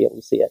certainly still be able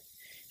to see it.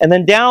 And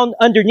then down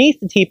underneath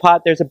the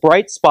teapot, there's a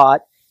bright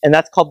spot, and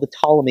that's called the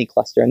Ptolemy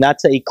cluster. And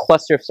that's a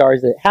cluster of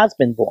stars that has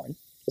been born.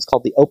 It's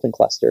called the open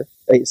cluster.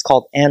 It's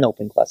called an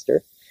open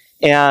cluster.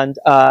 And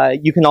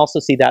you can also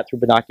see that through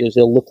binoculars.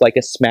 It'll look like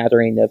a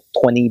smattering of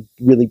 20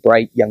 really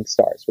bright young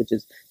stars, which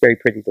is very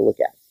pretty to look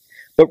at.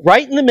 But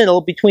right in the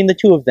middle, between the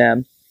two of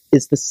them,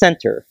 is the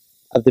center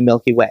of the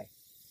Milky Way.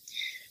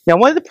 Now,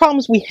 one of the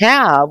problems we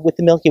have with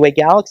the Milky Way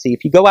galaxy,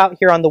 if you go out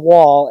here on the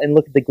wall and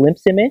look at the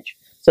glimpse image,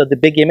 so the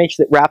big image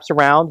that wraps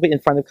around in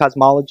front of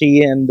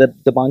cosmology and the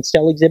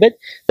Bonstel exhibit,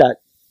 that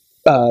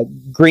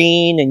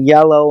green and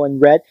yellow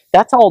and red,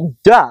 that's all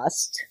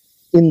dust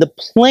in the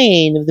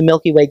plane of the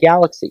Milky Way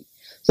galaxy.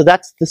 So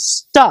that's the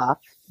stuff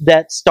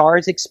that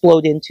stars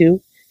explode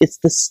into. It's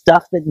the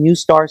stuff that new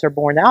stars are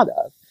born out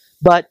of.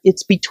 But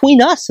it's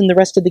between us and the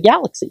rest of the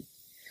galaxy.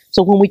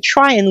 So when we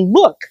try and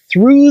look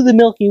through the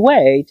Milky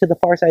Way to the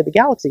far side of the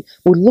galaxy,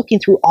 we're looking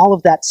through all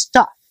of that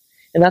stuff.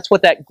 And that's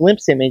what that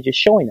glimpse image is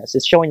showing us.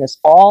 It's showing us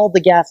all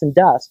the gas and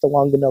dust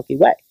along the Milky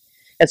Way.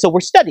 And so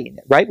we're studying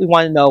it, right? We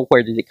want to know,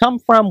 where did it come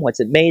from? What's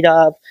it made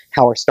of?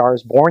 How are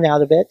stars born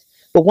out of it?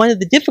 But one of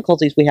the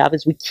difficulties we have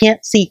is we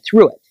can't see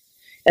through it.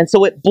 And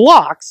so it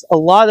blocks a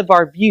lot of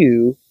our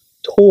view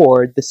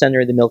toward the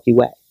center of the Milky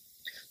Way.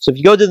 So if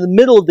you go to the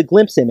middle of the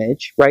glimpse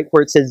image, right,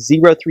 where it says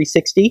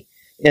 0360,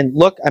 and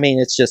look, I mean,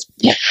 it's just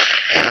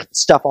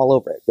stuff all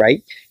over it,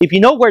 right? If you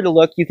know where to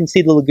look, you can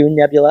see the Lagoon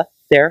Nebula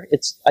there.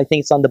 I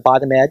think it's on the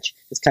bottom edge.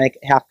 It's kind of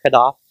half cut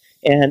off.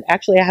 And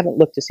actually, I haven't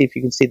looked to see if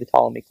you can see the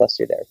Ptolemy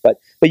cluster there. But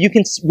you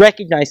can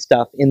recognize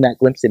stuff in that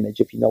glimpse image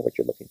if you know what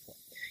you're looking for.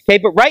 Okay,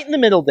 but right in the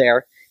middle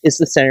there is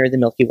the center of the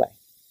Milky Way.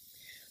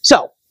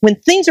 So when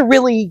things are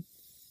really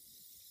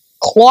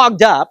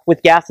clogged up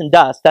with gas and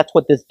dust, that's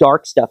what this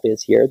dark stuff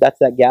is here. That's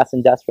that gas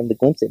and dust from the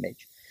glimpse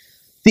image.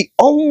 The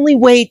only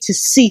way to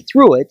see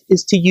through it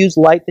is to use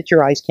light that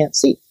your eyes can't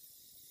see.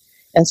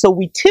 And so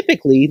we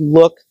typically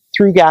look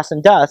through gas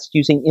and dust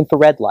using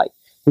infrared light,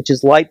 which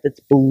is light that's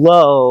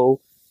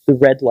below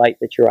the red light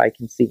that your eye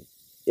can see.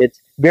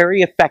 It's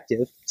very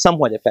effective,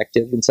 somewhat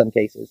effective in some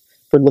cases,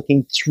 for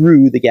looking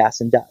through the gas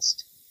and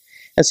dust.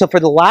 And so for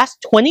the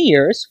last 20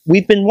 years,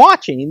 we've been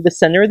watching the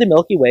center of the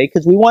Milky Way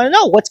because we want to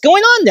know what's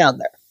going on down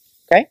there.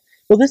 Okay?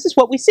 Well, this is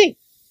what we see.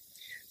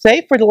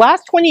 Say, for the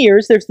last 20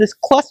 years, there's this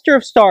cluster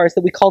of stars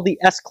that we call the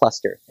S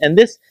cluster. And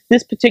this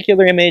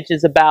particular image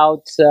is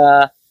about,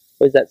 what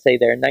does that say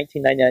there,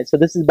 1999. So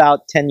this is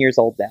about 10 years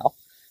old now.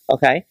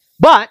 Okay?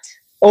 But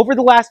over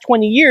the last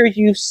 20 years,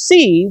 you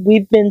see,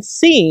 we've been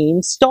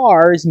seeing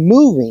stars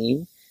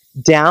moving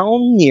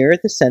down near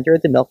the center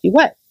of the Milky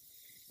Way.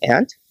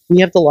 And we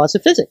have the laws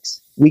of physics.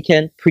 We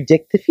can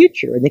predict the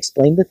future and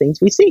explain the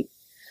things we see.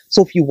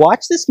 So if you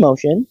watch this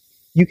motion,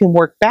 you can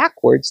work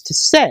backwards to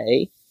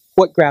say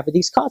what gravity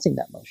is causing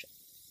that motion.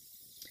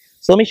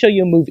 So let me show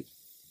you a movie.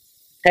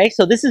 Okay,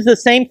 so this is the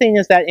same thing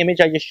as that image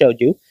I just showed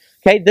you.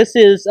 Okay, this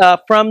is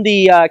from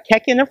the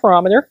Keck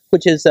Interferometer,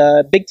 which is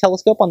a big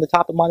telescope on the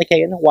top of Mauna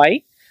Kea in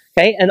Hawaii.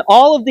 Okay, and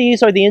all of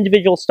these are the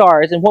individual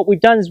stars, and what we've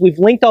done is we've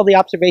linked all the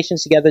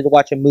observations together to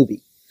watch a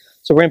movie.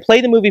 So we're going to play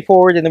the movie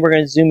forward, and then we're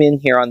going to zoom in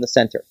here on the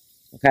center.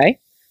 Okay,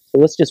 so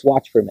let's just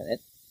watch for a minute.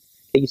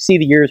 Okay, you see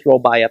the years roll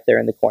by up there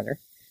in the corner.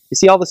 You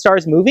see all the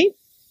stars moving?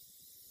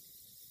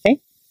 Okay,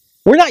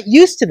 we're not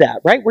used to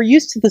that, right? We're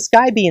used to the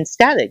sky being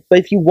static, but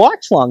if you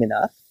watch long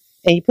enough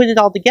and you put it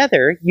all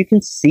together, you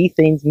can see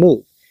things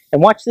move.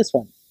 And watch this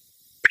one.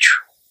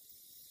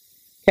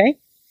 Okay,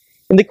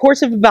 in the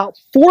course of about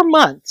 4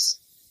 months,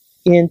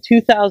 in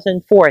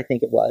 2004, I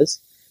think it was,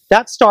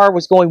 that star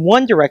was going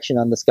one direction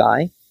on the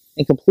sky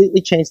and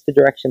completely changed the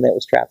direction that it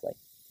was traveling.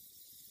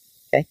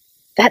 Okay?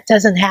 That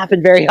doesn't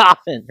happen very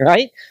often,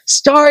 right?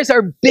 Stars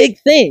are big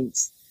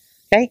things.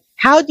 Okay?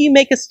 How do you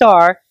make a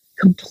star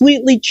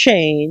completely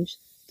change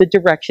the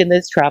direction that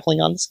it's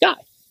traveling on the sky?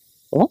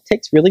 Well, it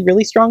takes really,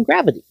 really strong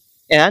gravity.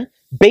 And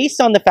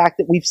based on the fact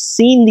that we've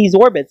seen these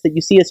orbits that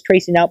you see us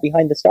tracing out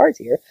behind the stars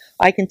here,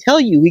 I can tell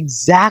you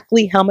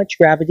exactly how much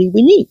gravity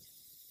we need.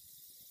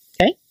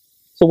 Okay?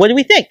 So what do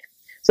we think?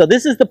 So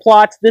this is the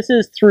plots. This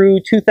is through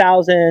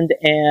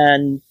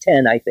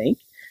 2010, I think.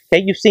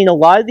 Okay, you've seen a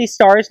lot of these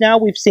stars now.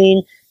 We've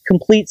seen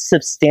complete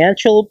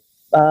substantial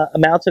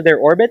amounts of their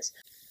orbits.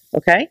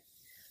 Okay?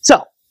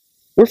 So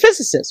we're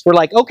physicists. We're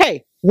like,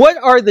 okay, what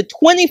are the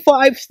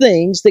 25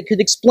 things that could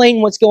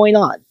explain what's going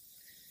on?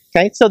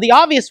 Okay, so the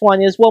obvious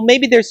one is, well,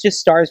 maybe there's just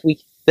stars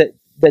that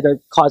are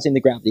causing the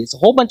gravity. It's a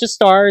whole bunch of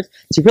stars.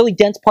 It's a really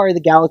dense part of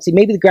the galaxy.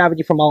 Maybe the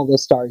gravity from all of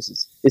those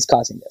stars is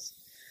causing this.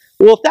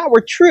 Well, if that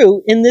were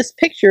true, in this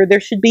picture, there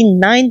should be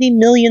 90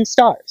 million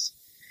stars.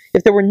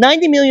 If there were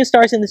 90 million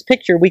stars in this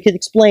picture, we could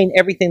explain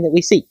everything that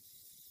we see.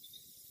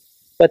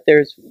 But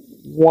there's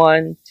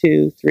 1,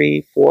 2,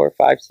 3, 4,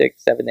 5,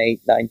 6, 7,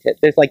 8, 9, 10.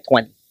 There's like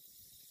 20.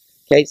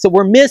 Okay, so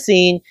we're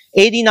missing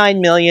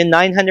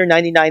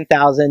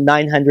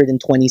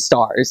 89,999,920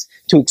 stars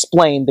to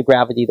explain the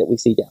gravity that we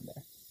see down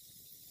there.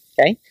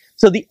 Okay,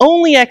 so the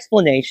only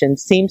explanation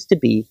seems to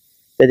be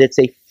that it's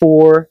a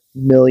 4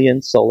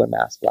 million solar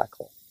mass black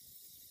hole.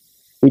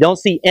 We don't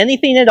see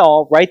anything at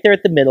all right there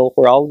at the middle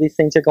where all of these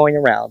things are going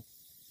around.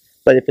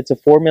 But if it's a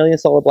 4 million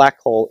solar black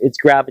hole, its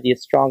gravity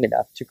is strong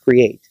enough to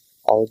create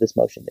all of this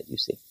motion that you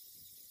see,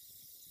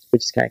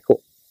 which is kind of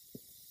cool.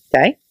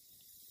 Okay?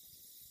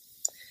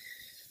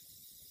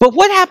 But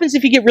what happens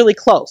if you get really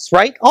close,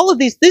 right? All of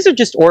these are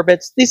just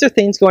orbits. These are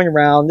things going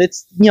around.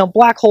 It's,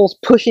 black holes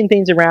pushing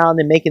things around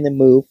and making them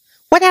move.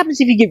 What happens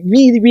if you get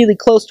really, really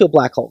close to a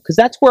black hole? Because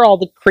that's where all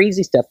the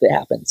crazy stuff that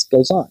happens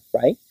goes on,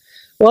 right?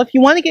 Well, if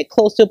you want to get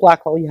close to a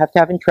black hole, you have to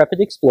have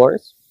intrepid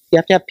explorers. You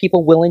have to have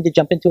people willing to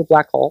jump into a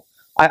black hole.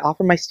 I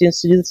offer my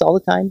students to do this all the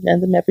time,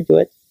 and they never do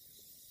it.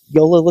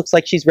 Yola looks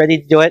like she's ready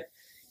to do it.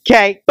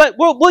 Okay, but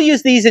we'll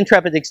use these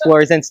intrepid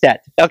explorers instead,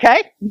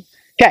 okay?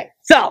 Okay,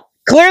 so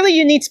clearly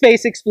you need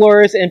space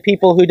explorers and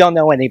people who don't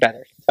know any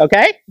better,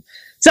 okay?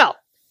 So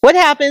what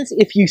happens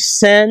if you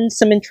send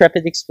some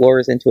intrepid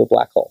explorers into a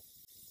black hole?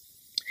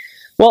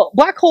 Well,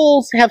 black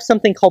holes have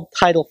something called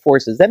tidal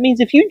forces. That means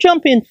if you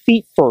jump in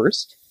feet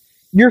first,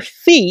 your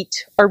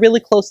feet are really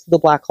close to the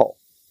black hole.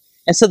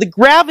 And so the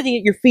gravity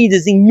at your feet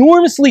is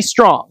enormously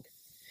strong.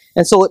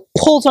 And so it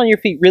pulls on your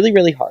feet really,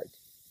 really hard.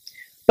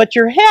 But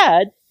your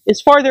head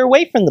is farther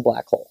away from the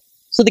black hole.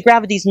 So the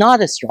gravity is not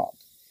as strong.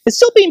 It's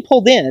still being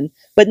pulled in,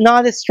 but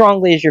not as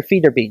strongly as your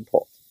feet are being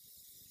pulled.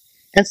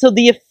 And so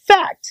the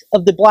effect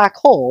of the black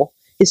hole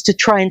is to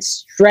try and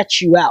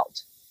stretch you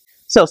out.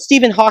 So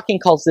Stephen Hawking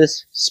calls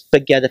this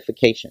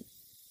spaghettification.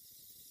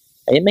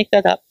 I didn't make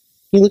that up.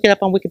 You look it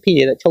up on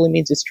Wikipedia, that totally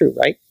means it's true,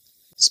 right?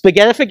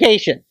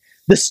 Spaghettification.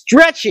 The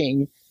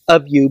stretching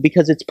of you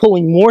because it's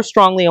pulling more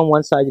strongly on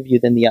one side of you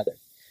than the other.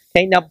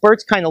 Okay, now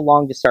Bert's kind of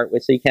long to start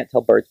with, so you can't tell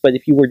Bert's, but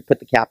if you were to put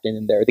the captain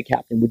in there, the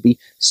captain would be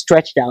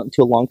stretched out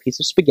into a long piece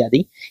of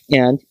spaghetti,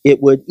 and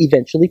it would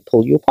eventually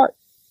pull you apart.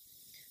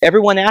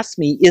 Everyone asks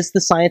me, is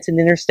the science in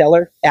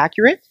Interstellar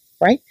accurate?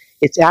 Right?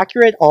 It's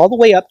accurate all the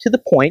way up to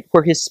the point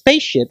where his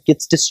spaceship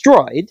gets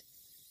destroyed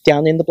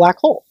down in the black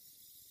hole.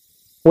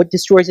 What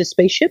destroys his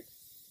spaceship?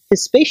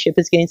 His spaceship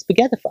is getting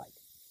spaghettified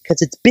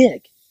because it's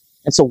big.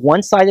 And so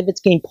one side of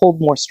it's getting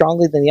pulled more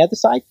strongly than the other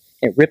side,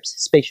 and it rips the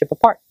spaceship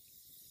apart.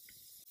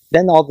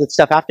 Then all the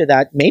stuff after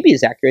that maybe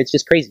is accurate, it's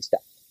just crazy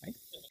stuff. Right?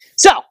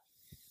 So,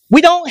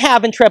 we don't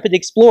have intrepid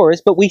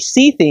explorers, but we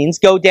see things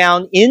go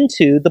down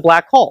into the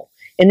black hole.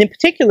 And in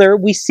particular,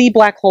 we see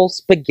black holes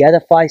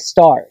spaghettify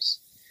stars.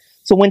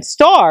 So when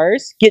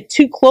stars get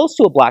too close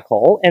to a black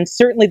hole, and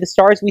certainly the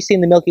stars we see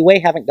in the Milky Way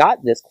haven't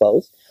gotten this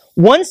close,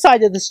 one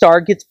side of the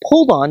star gets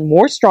pulled on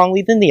more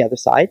strongly than the other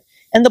side,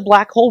 and the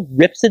black hole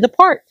rips it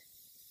apart.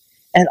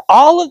 And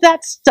all of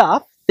that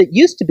stuff that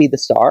used to be the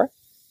star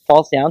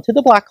falls down to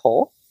the black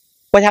hole.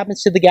 What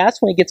happens to the gas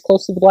when it gets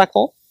close to the black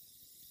hole?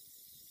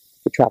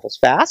 It travels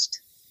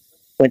fast.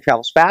 When it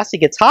travels fast, it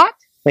gets hot.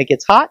 When it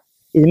gets hot,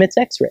 it emits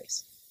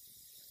X-rays.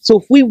 So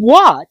if we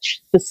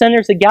watch the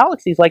centers of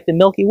galaxies like the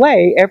Milky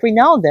Way, every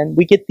now and then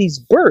we get these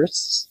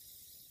bursts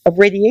of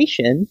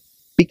radiation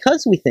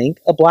because we think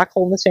a black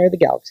hole in the center of the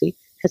galaxy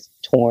has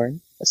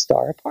torn a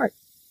star apart.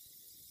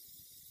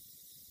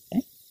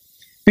 Okay?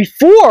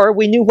 Before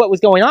we knew what was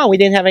going on, we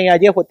didn't have any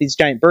idea what these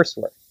giant bursts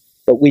were.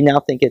 But we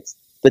now think it's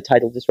the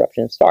tidal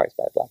disruption of stars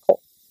by a black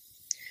hole.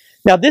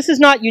 Now, this is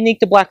not unique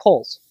to black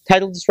holes.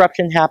 Tidal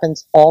disruption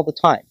happens all the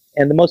time.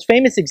 And the most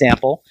famous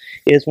example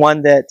is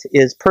one that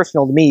is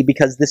personal to me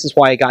because this is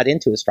why I got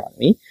into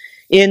astronomy.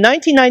 In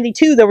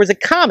 1992, there was a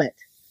comet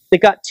that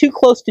got too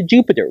close to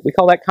Jupiter. We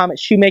call that comet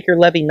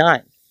Shoemaker-Levy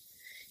 9.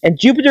 And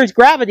Jupiter's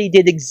gravity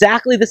did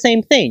exactly the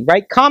same thing,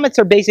 right? Comets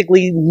are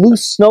basically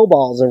loose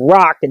snowballs of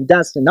rock and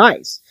dust and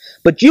ice.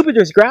 But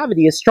Jupiter's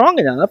gravity is strong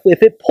enough,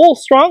 if it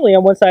pulls strongly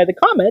on one side of the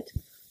comet,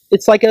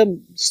 it's like a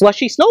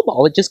slushy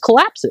snowball. It just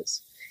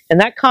collapses. And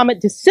that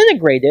comet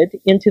disintegrated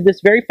into this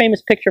very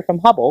famous picture from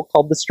Hubble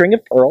called the String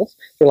of Pearls.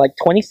 There are like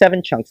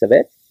 27 chunks of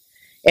it.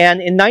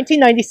 And in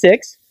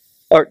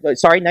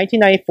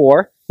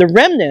 1994, the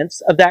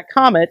remnants of that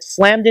comet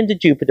slammed into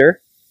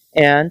Jupiter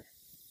and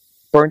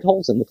burned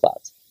holes in the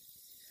clouds.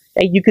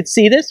 Okay, you could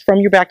see this from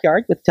your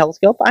backyard with a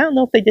telescope. I don't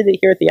know if they did it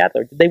here at the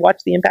Adler. Did they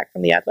watch the impact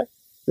from the Adler?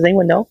 Does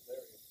anyone know?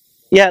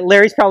 Yeah,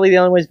 Larry's probably the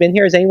only one who's been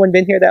here. Has anyone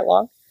been here that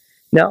long?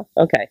 No?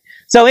 Okay.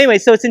 So anyway,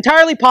 so it's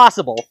entirely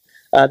possible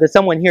that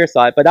someone here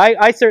saw it, but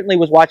I certainly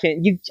was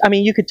watching it.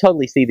 You could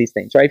totally see these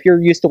things, right? If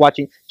you're used to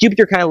watching,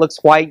 Jupiter kind of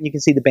looks white and you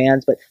can see the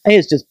bands, but I think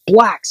it's just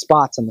black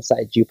spots on the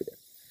side of Jupiter.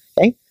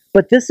 Okay?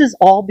 But this is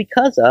all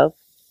because of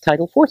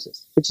tidal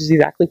forces, which is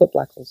exactly what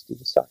black holes do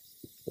to stars,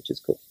 which is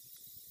cool.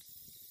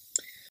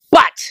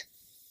 But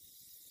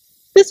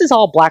this is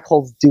all black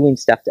holes doing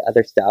stuff to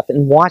other stuff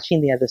and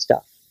watching the other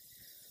stuff.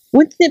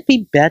 Wouldn't it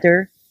be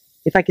better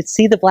if I could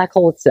see the black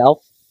hole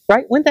itself,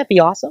 right? Wouldn't that be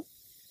awesome?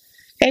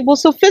 Okay, well,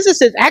 so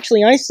physicists,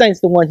 actually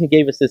Einstein's the one who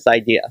gave us this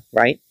idea,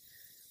 right?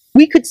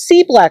 We could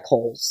see black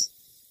holes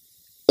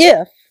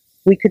if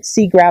we could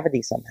see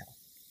gravity somehow.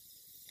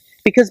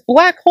 Because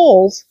black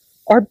holes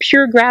are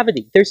pure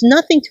gravity. There's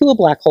nothing to a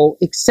black hole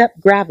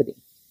except gravity.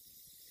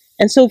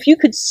 And so if you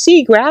could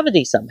see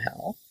gravity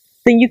somehow,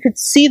 then you could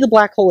see the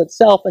black hole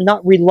itself and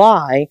not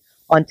rely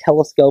on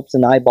telescopes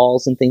and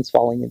eyeballs and things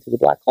falling into the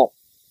black hole.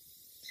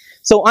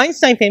 So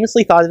Einstein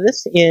famously thought of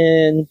this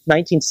in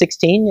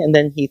 1916, and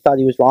then he thought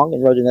he was wrong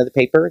and wrote another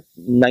paper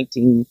in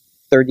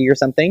 1930 or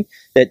something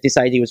that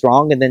decided he was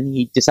wrong, and then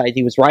he decided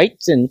he was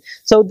right. And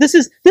so this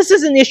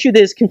is an issue that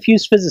has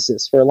confused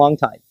physicists for a long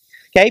time.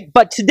 Okay,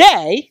 but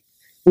today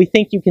we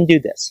think you can do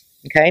this.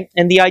 Okay,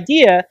 and the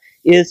idea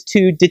is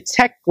to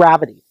detect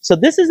gravity. So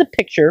this is a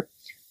picture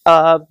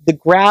of the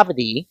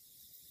gravity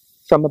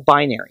from a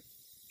binary,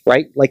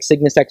 right? Like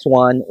Cygnus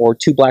X1 or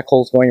two black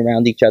holes going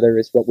around each other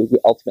is what we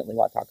ultimately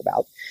want to talk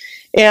about.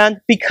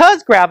 And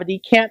because gravity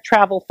can't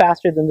travel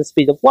faster than the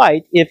speed of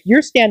light, if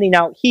you're standing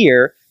out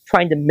here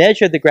trying to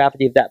measure the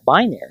gravity of that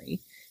binary,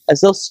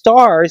 as those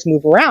stars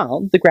move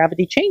around, the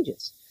gravity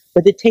changes.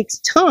 But it takes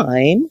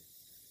time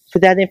for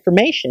that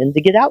information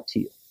to get out to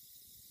you.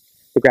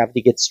 The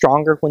gravity gets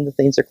stronger when the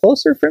things are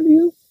closer from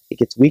you. It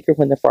gets weaker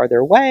when they're farther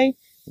away.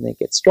 And then it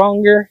gets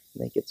stronger,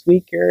 and then it gets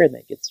weaker, and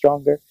then it gets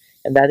stronger.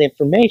 And that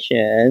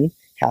information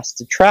has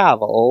to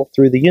travel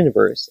through the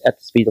universe at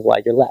the speed of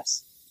light or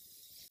less.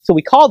 So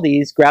we call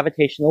these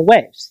gravitational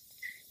waves.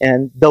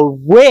 And the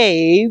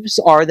waves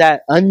are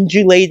that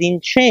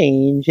undulating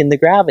change in the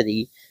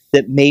gravity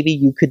that maybe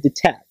you could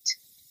detect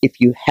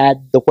if you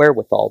had the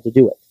wherewithal to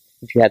do it,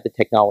 if you had the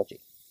technology.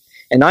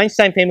 And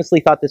Einstein famously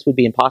thought this would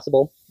be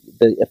impossible.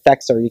 The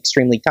effects are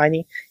extremely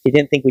tiny. He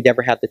didn't think we'd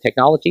ever have the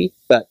technology,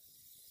 but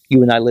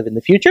you and I live in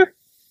the future.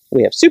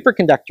 We have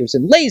superconductors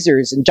and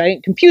lasers and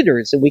giant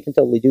computers, and we can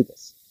totally do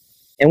this.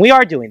 And we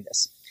are doing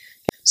this.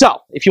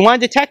 So, if you want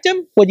to detect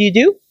them, what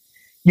do?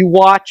 You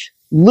watch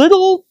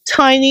little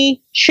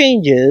tiny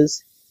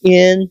changes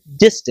in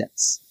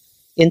distance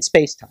in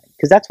space-time,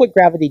 because that's what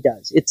gravity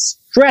does. It's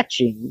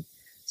stretching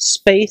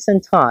space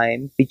and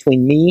time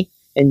between me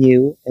and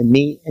you, and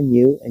me and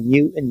you, and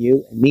you and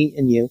you, and me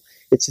and you.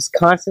 It's just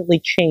constantly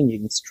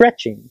changing,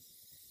 stretching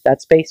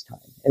that space-time.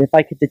 And if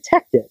I could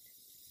detect it,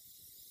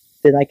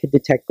 then I could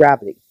detect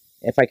gravity.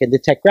 If I can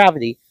detect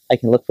gravity, I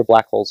can look for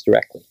black holes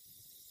directly.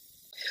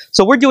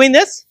 So we're doing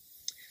this.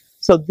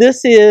 So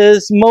this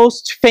is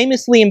most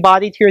famously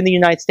embodied here in the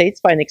United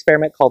States by an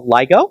experiment called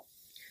LIGO.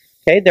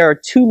 Okay, there are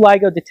 2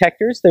 LIGO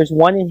detectors. There's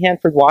one in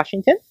Hanford,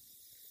 Washington,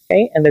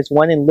 okay, and there's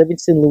one in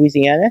Livingston,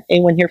 Louisiana.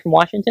 Anyone here from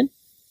Washington?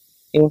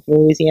 Anyone from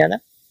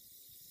Louisiana?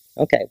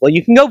 Okay, well,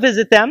 you can go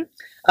visit them.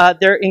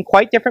 They're in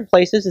quite different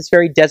places. It's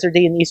very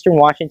deserty in eastern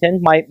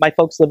Washington. My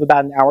folks live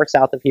about an hour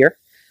south of here.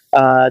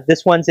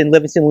 This one's in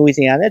Livingston,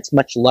 Louisiana. It's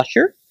much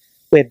lusher.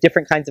 We have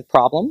different kinds of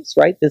problems,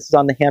 right? This is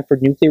on the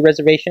Hanford Nuclear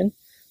Reservation.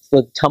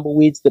 So the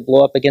tumbleweeds that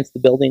blow up against the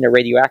building are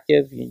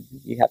radioactive.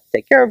 You have to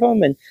take care of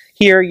them. And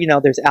here, you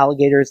know, there's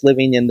alligators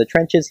living in the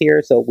trenches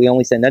here. So we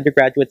only send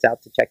undergraduates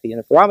out to check the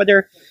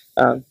interferometer.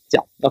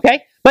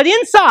 Okay? But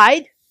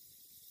inside,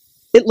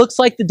 it looks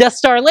like the Death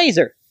Star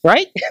laser,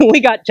 right? We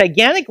got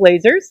gigantic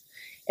lasers.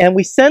 And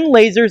we send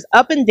lasers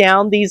up and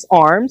down these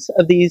arms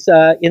of these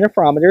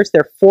interferometers.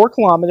 They're 4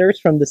 kilometers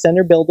from the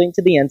center building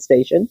to the end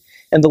station.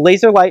 And the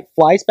laser light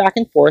flies back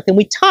and forth. And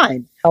we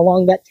time how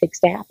long that takes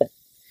to happen.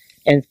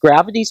 And if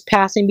gravity's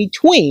passing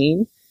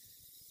between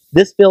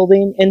this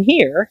building and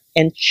here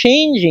and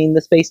changing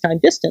the space-time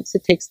distance,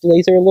 it takes the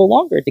laser a little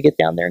longer to get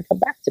down there and come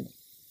back to me.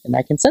 And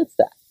I can sense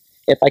that.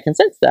 If I can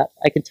sense that,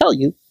 I can tell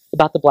you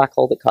about the black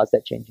hole that caused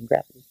that change in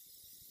gravity.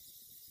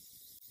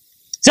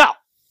 So,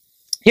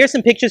 here's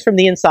some pictures from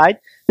the inside.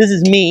 This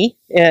is me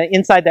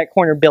inside that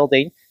corner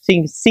building. So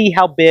you can see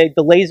how big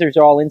the lasers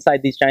are all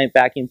inside these giant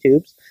vacuum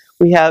tubes.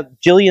 We have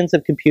jillions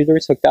of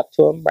computers hooked up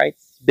to them, right?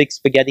 Big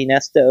spaghetti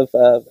nest of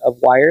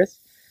wires.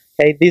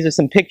 Okay, these are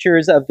some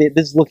pictures of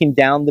this is looking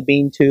down the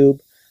beam tube.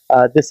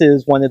 This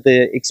is one of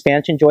the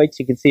expansion joints.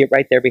 You can see it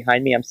right there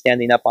behind me. I'm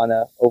standing up on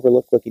an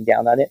overlook looking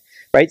down on it.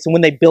 Right, so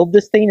when they build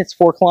this thing, it's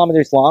 4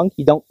 kilometers long.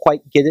 You don't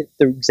quite get it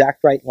the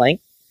exact right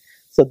length.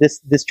 So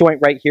this joint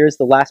right here is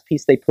the last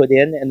piece they put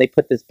in, and they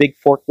put this big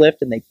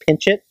forklift and they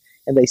pinch it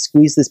and they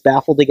squeeze this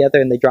baffle together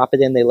and they drop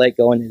it in, they let it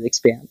go and it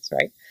expands,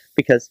 right?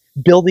 Because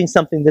building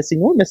something this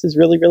enormous is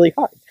really, really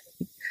hard.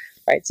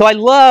 Right? So I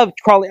love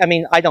crawling. I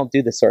mean, I don't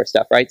do this sort of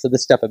stuff, right? So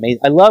this stuff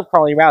amazing. I love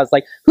crawling around. It's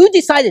like, who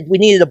decided we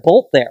needed a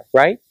bolt there,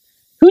 right?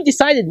 Who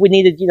decided we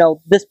needed, you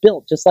know, this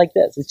built just like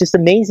this? It's just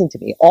amazing to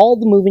me. All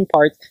the moving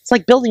parts. It's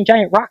like building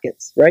giant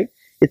rockets, right?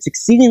 It's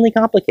exceedingly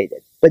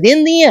complicated. But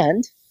in the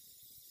end,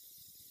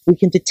 we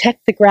can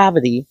detect the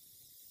gravity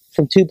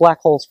from 2 black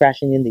holes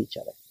crashing into each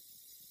other.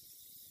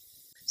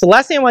 So the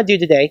last thing I want to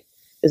do today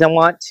is I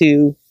want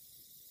to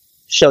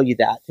show you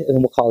that, and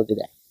then we'll call it a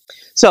day.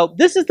 So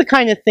this is the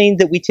kind of thing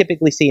that we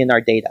typically see in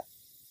our data.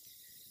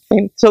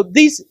 Okay? So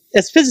these,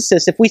 as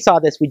physicists, if we saw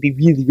this, we'd be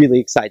really, really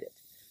excited.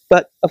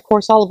 But of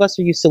course, all of us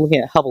are used to looking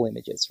at Hubble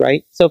images,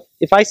 right? So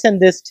if I send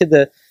this to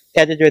the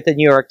editor at the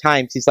New York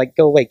Times, he's like,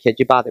 go away, kid,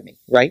 you bother me,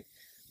 right?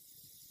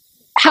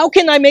 How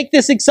can I make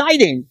this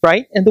exciting,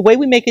 right? And the way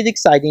we make it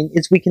exciting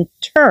is we can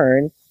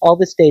turn all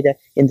this data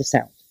into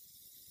sound.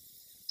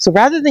 So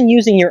rather than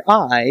using your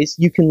eyes,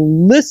 you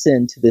can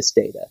listen to this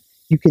data.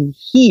 You can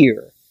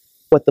hear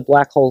what the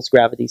black hole's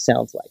gravity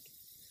sounds like.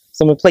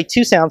 So I'm going to play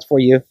 2 sounds for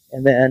you,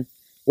 and then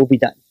we'll be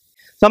done.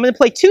 So I'm going to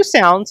play 2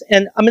 sounds,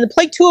 and I'm going to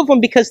play 2 of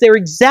them because they're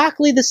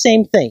exactly the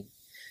same thing.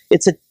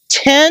 It's a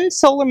 10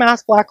 solar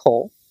mass black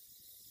hole,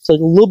 so a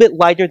little bit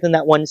lighter than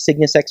that one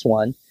Cygnus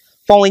X1,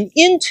 falling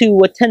into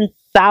a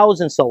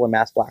 10,000 solar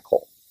mass black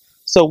hole.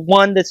 So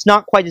one that's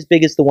not quite as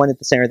big as the one at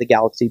the center of the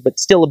galaxy, but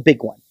still a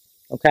big one,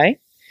 okay?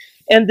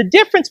 And the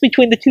difference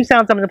between the 2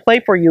 sounds I'm going to play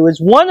for you is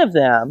one of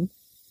them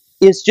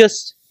is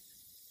just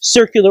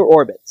circular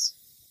orbits.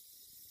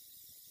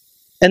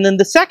 And then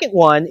the second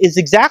one is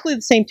exactly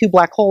the same 2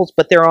 black holes,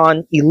 but they're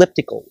on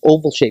elliptical,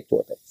 oval-shaped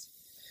orbits.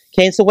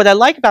 Okay, and so what I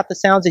like about the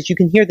sounds is you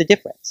can hear the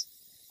difference.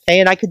 Okay,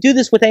 and I could do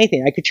this with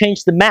anything. I could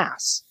change the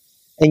mass,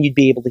 and you'd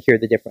be able to hear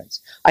the difference.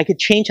 I could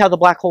change how the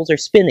black holes are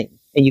spinning,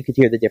 and you could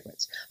hear the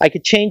difference. I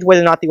could change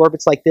whether or not the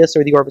orbit's like this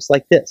or the orbit's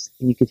like this,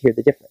 and you could hear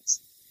the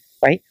difference.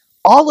 Right?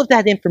 All of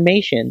that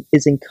information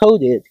is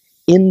encoded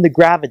in the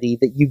gravity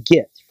that you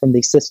get from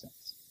these systems.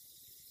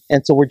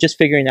 And so we're just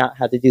figuring out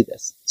how to do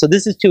this. So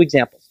this is 2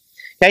 examples.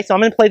 Okay, so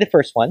I'm going to play the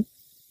first one.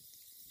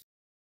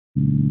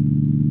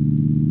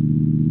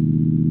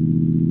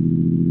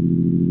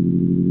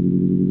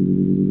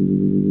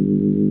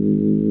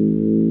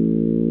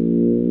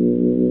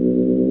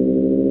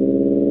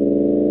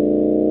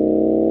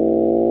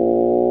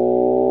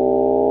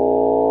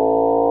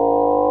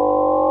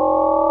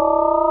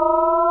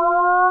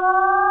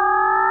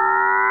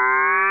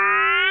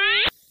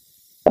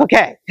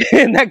 Okay,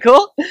 isn't that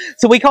cool?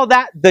 So we call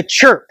that the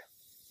chirp.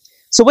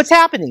 So what's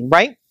happening,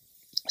 right?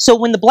 So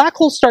when the black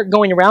holes start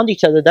going around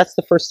each other, that's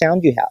the first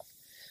sound you have.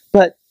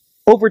 But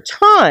over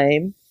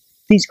time,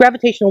 these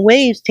gravitational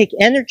waves take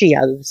energy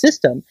out of the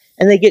system,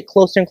 and they get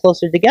closer and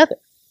closer together.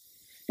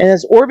 And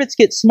as orbits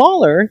get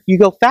smaller, you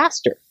go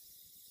faster.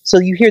 So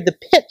you hear the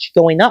pitch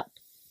going up,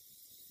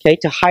 okay,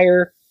 to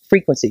higher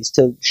frequencies,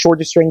 to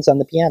shorter strings on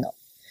the piano.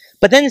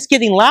 But then it's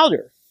getting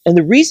louder. And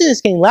the reason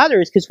it's getting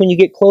louder is because when you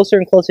get closer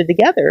and closer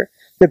together,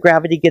 the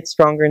gravity gets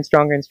stronger and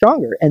stronger and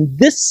stronger. And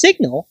this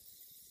signal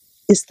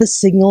is the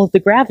signal of the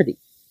gravity.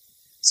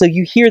 So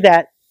you hear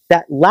that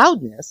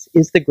loudness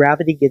is the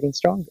gravity getting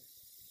stronger.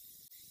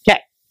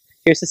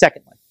 here's the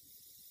second one.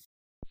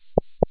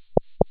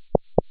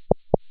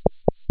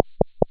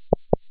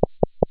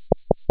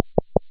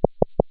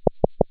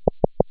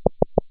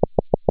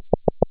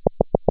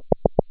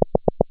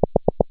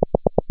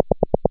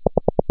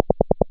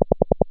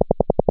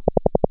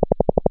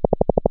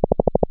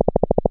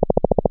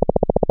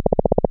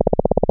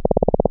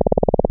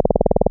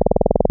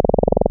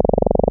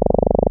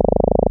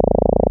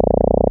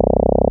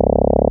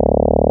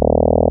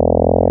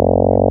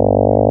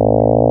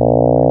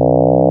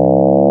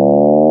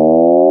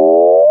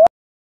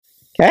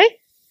 Okay,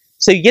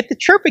 so you get the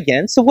chirp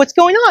again. So what's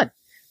going on,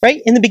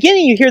 right? In the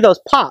beginning, you hear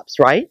those pops,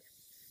 right?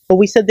 But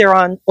we said they're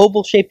on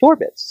oval-shaped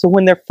orbits. So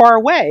when they're far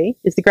away,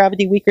 is the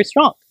gravity weak or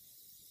strong?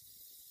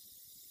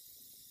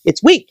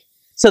 It's weak.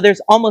 So there's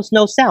almost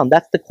no sound.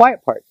 That's the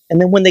quiet part. And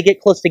then when they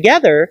get close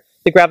together,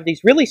 the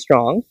gravity's really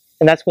strong,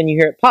 and that's when you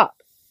hear it pop.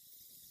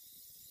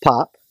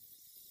 Pop,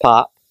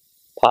 pop,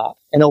 pop.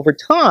 And over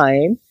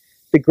time,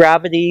 the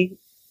gravity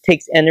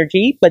takes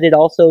energy, but it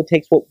also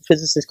takes what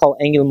physicists call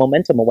angular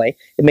momentum away.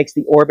 It makes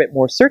the orbit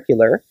more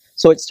circular,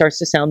 so it starts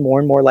to sound more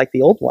and more like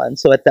the old one.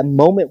 So at the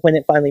moment when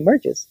it finally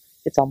merges,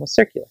 it's almost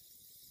circular.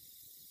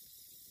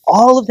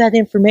 All of that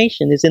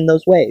information is in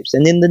those waves.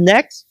 And in the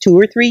next 2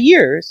 or 3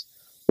 years,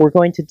 we're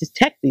going to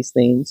detect these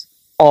things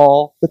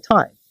all the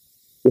time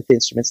with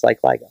instruments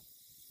like LIGO.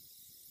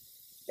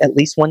 At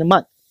least one a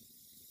month,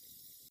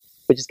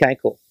 which is kind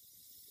of cool.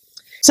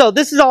 So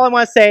this is all I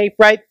want to say,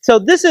 right? So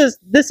this is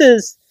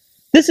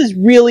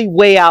really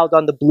way out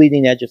on the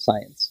bleeding edge of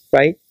science,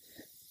 right?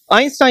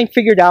 Einstein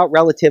figured out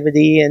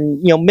relativity,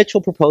 and Mitchell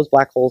proposed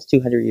black holes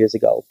 200 years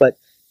ago. But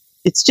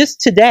it's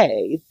just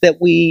today that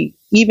we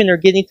even are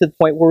getting to the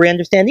point where we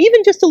understand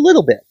even just a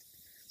little bit,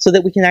 so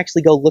that we can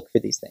actually go look for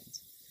these things,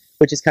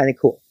 which is kind of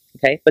cool.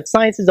 Okay, but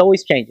science is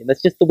always changing.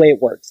 That's just the way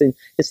it works, and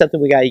it's something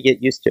we got to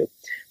get used to.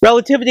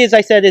 Relativity, as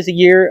I said, is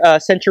a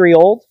century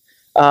old.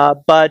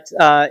 But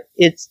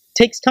it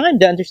takes time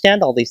to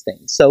understand all these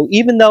things. So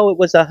even though it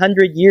was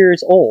 100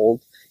 years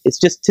old, it's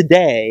just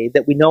today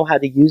that we know how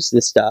to use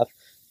this stuff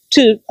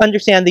to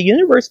understand the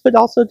universe, but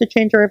also to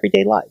change our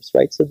everyday lives,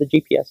 right? So the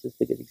GPS is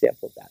a good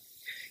example of that.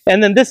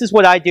 And then this is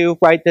what I do,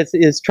 right? This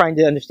is trying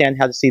to understand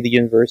how to see the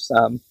universe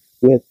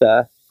with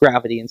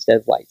gravity instead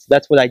of light. So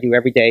that's what I do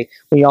every day.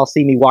 When you all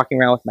see me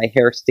walking around with my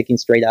hair sticking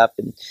straight up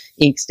and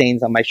ink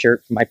stains on my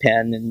shirt from my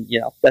pen, and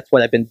that's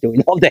what I've been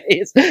doing all day,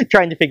 is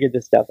trying to figure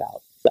this stuff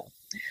out. So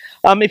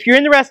if you're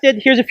interested,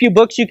 here's a few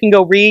books you can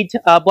go read.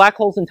 Black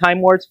Holes and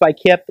Time Warps by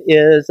Kip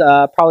is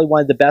probably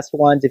one of the best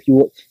ones if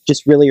you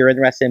just really are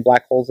interested in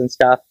black holes and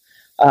stuff.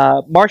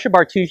 Marcia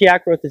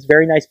Bartusiak wrote this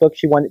very nice book.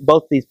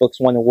 Both these books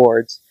won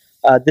awards.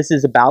 This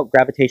is about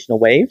gravitational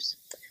waves.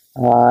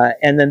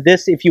 And then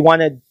this, if you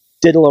want to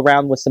diddle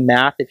around with some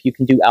math, if you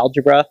can do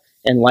algebra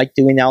and like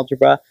doing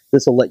algebra,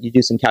 this will let you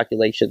do some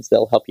calculations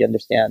that'll help you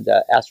understand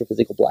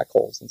astrophysical black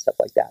holes and stuff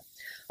like that.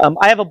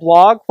 I have a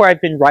blog where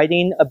I've been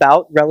writing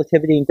about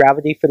relativity and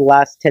gravity for the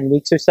last 10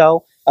 weeks or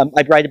so.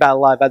 I'd write about a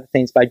lot of other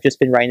things, but I've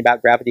just been writing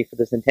about gravity for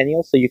the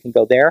Centennial, so you can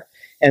go there.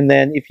 And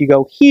then if you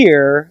go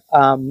here,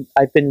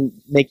 I've been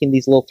making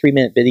these little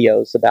 3-minute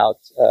videos about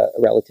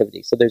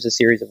relativity. So there's a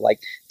series of like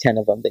 10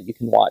 of them that you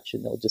can watch,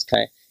 and they'll just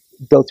kind of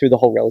go through the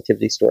whole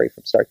relativity story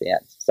from start to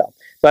end. So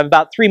I have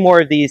about 3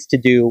 more of these to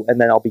do, and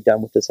then I'll be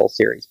done with this whole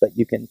series. But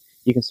you can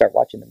start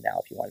watching them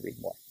now if you want to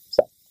read more.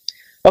 So,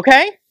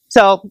 okay,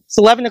 so it's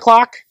 11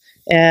 o'clock,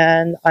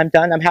 and I'm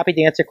done. I'm happy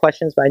to answer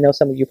questions, but I know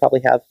some of you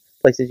probably have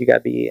places you got to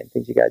be and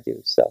things you got to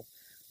do. So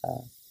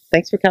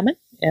thanks for coming,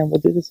 and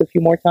we'll do this a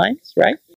few more times, right?